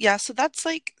 Yeah, so that's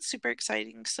like super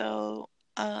exciting. So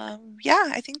yeah,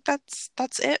 I think that's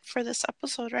it for this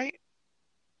episode, right?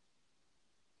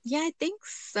 Yeah, I think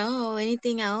so.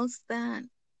 Anything else that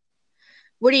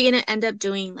what are you gonna end up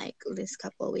doing like this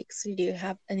couple of weeks? Do you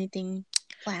have anything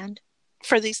planned?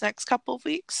 For these next couple of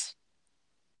weeks?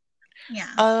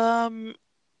 Yeah.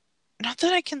 Not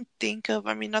that I can think of.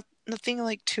 I mean, nothing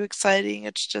like too exciting.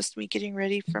 It's just me getting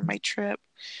ready for my trip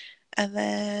and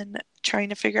then trying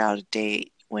to figure out a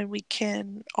date when we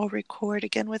can all record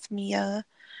again with Mia.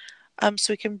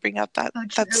 So we can bring out that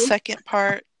true. second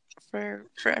part for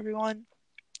everyone.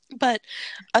 But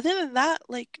other than that,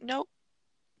 like, nope.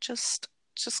 Just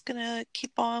gonna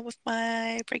keep on with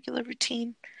my regular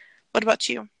routine. What about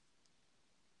you?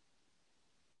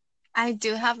 I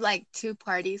do have like 2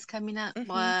 parties coming up, Mhm.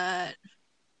 but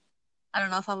I don't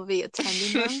know if I will be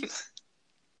attending them.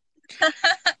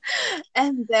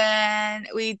 And then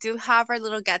we do have our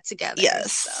little get together.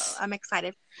 Yes. So I'm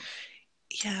excited.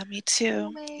 Yeah, me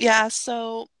too. Anyway. Yeah,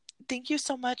 so thank you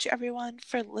so much, everyone,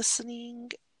 for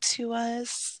listening to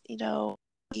us. You know,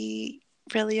 we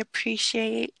really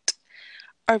appreciate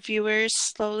our viewers.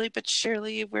 Slowly but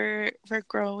surely we're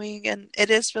growing, and it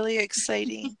is really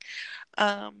exciting.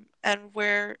 And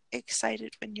we're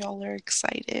excited when y'all are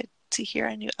excited to hear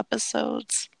our new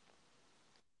episodes.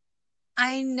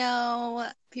 I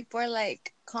know people are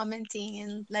like commenting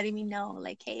and letting me know,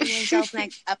 like, hey, when's y'all's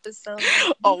next episode?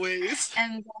 Always.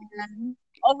 And then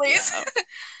always. Yeah.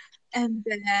 And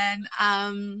then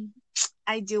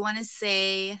I do want to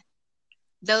say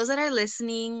those that are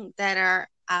listening that are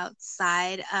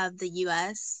outside of the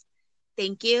US,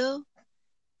 thank you.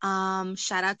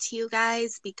 Shout out to you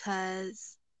guys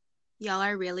because y'all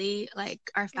are really like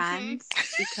our fans.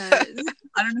 Because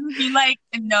I don't know if you like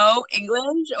know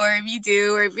English or if you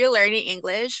do or if you're learning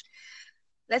English.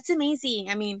 That's amazing.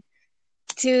 I mean,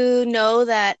 to know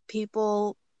that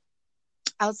people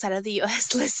outside of the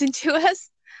US listen to us,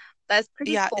 that's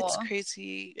pretty cool. It's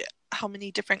crazy how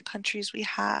many different countries we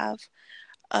have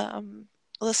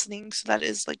listening, so that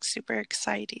is like super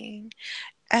exciting.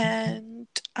 And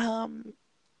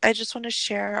I just want to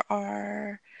share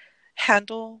our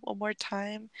handle one more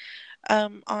time.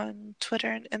 On Twitter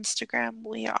and Instagram,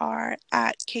 we are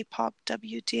at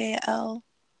KpopWDAL.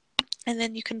 And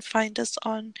then you can find us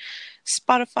on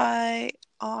Spotify,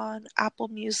 on Apple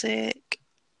Music,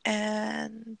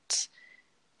 and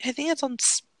I think it's on,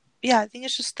 I think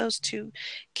it's just those 2,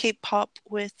 K-pop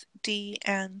with D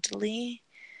and Lee.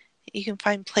 You can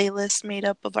find playlists made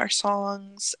up of our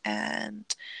songs and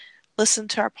listen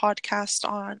to our podcast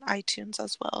on iTunes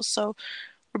as well. So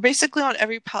we're basically on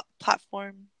every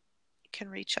platform. You can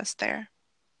reach us there.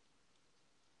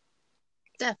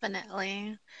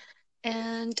 Definitely.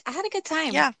 And I had a good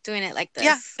time doing it like this.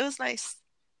 Yeah, it was nice.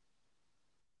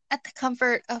 At the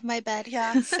comfort of my bed.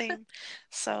 Yeah, same.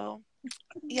 So,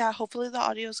 yeah, hopefully the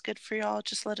audio is good for y'all.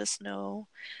 Just let us know.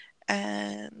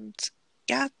 And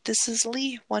yeah, this is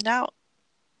Lee, 1 out.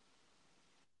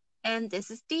 And this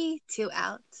is D, 2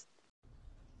 out.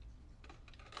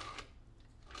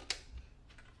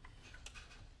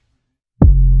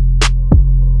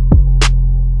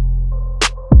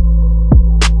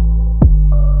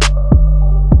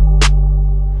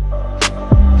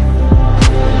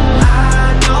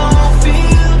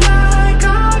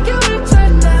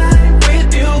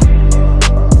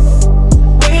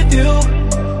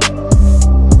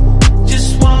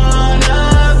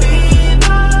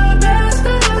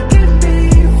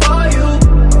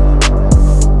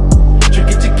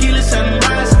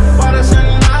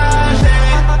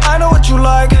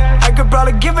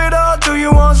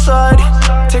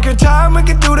 Take your time, we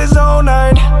can do this all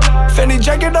night. Fendi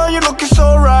jacket on, you looking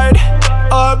so right.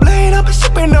 Blade up and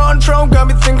sipping on Tron. Got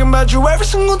me thinking about you every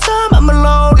single time I'm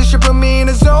alone. This should put me in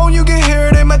a zone, you can hear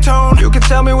it in my tone. You can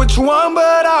tell me what you want,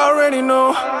 but I already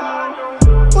know.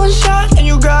 1 shot and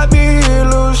you got me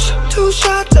loose. 2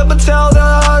 shots up and tell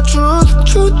the truth.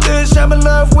 Truth is I'm in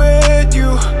love with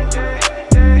you.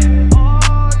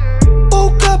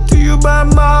 Woke up to you by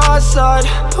my side.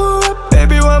 Pour up,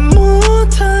 baby, 1 more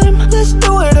time. Let's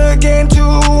do it again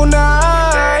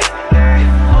tonight.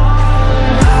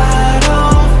 I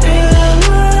don't feel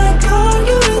like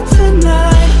arguing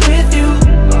tonight with you.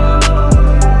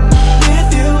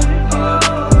 With you.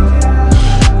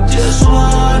 Just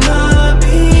wanna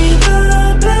be the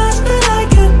best that I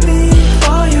can be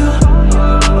for you.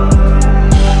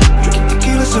 Drinking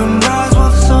tequila sunrise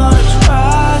while the sun is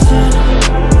rising.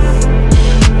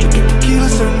 Drinking tequila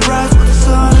sunrise while the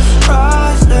sun is rising.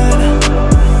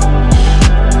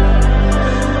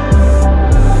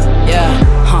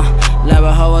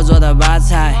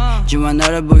 玩闹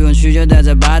的不用去就带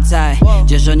着吧台，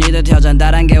接受你的挑战，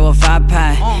大胆给我发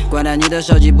牌，关掉你的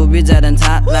手机，不必再等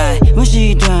他来。温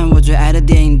习一段我最爱的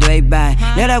电影对白，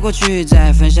聊聊过去，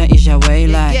再分享一下未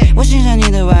来。我欣赏你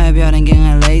的外表，但更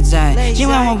爱内在。今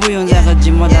晚我不用再和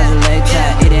寂寞打出擂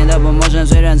台，一点都不陌生，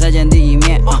虽然才见第一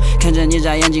面。看着你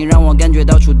眨眼睛，让我感觉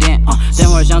到触电。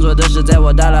等会儿想做的事在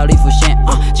我大脑里浮现。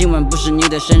今晚不是你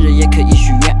的生日，也可以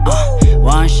许愿。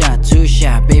One shot, two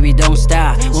shot, baby don't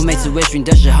stop。我每次微醺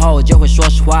的时候就会说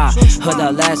实话，喝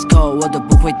到 Let's go 我都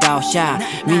不会倒下。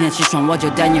明天起床我就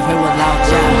带你回我老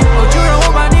家。就让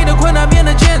我把你的困难变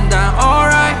得简单。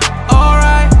Alright,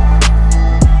 alright。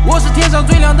我是天上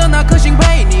最亮的那颗星，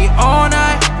陪你 all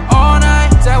night, all night。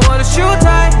在我的秀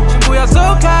台，请不要走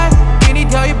开，给你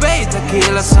调一杯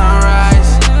Tequila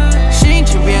Sunrise， 心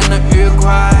情变得愉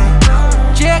快，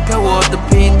解开我的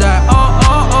皮带。Oh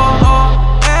oh oh oh,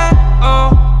 eh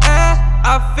oh eh,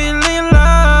 I feel in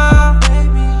love.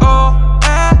 Oh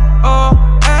eh oh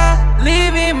eh,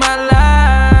 living my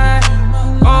life.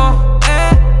 Oh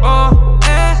eh oh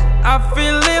eh, I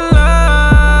feel in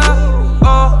love.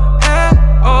 Oh eh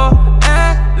oh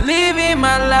eh, living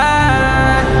my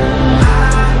life.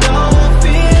 I don't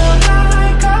feel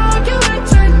like arguing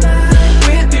tonight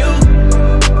with you,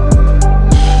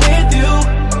 with you.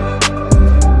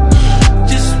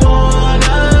 Just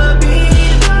wanna be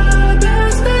the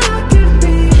best that I can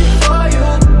be for you.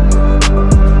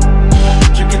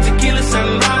 Drinking tequila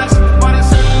sunrise, water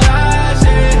sunrise,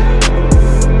 yeah.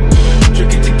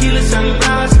 Drinking tequila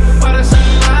sunrise, water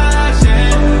sunrise,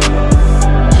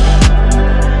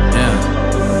 Yeah.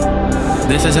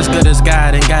 This is as good as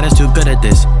God, and God is too good at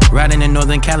this. Riding in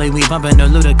Northern Cali, we bumping the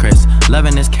Ludacris.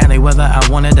 Loving this Cali weather, I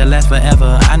want it to last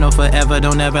forever. I know forever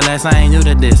don't ever last, I ain't new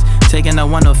to this. Taking a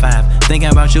 105, thinking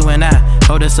about you and I.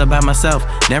 Hold this about myself,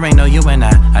 there ain't no you and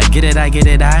I. I get it, I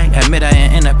admit I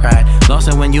ain't in a pride. Lost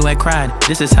it when you had cried,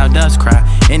 this is how doves cry.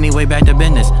 Anyway, back to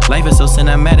business, life is so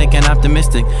cinematic and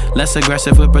optimistic. Less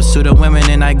aggressive with pursuit of women,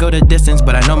 and I go the distance,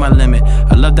 but I know my limit.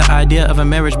 I love the idea of a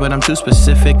marriage, but I'm too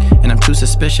specific, and I'm too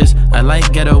suspicious. I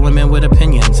like ghetto women with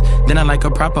opinions, then I like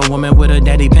a proper woman with a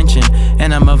daddy pension.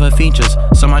 And I'm of her features,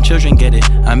 so my children get it.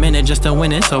 I'm in it just to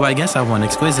win it, so I guess I want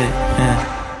exquisite.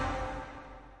 Yeah.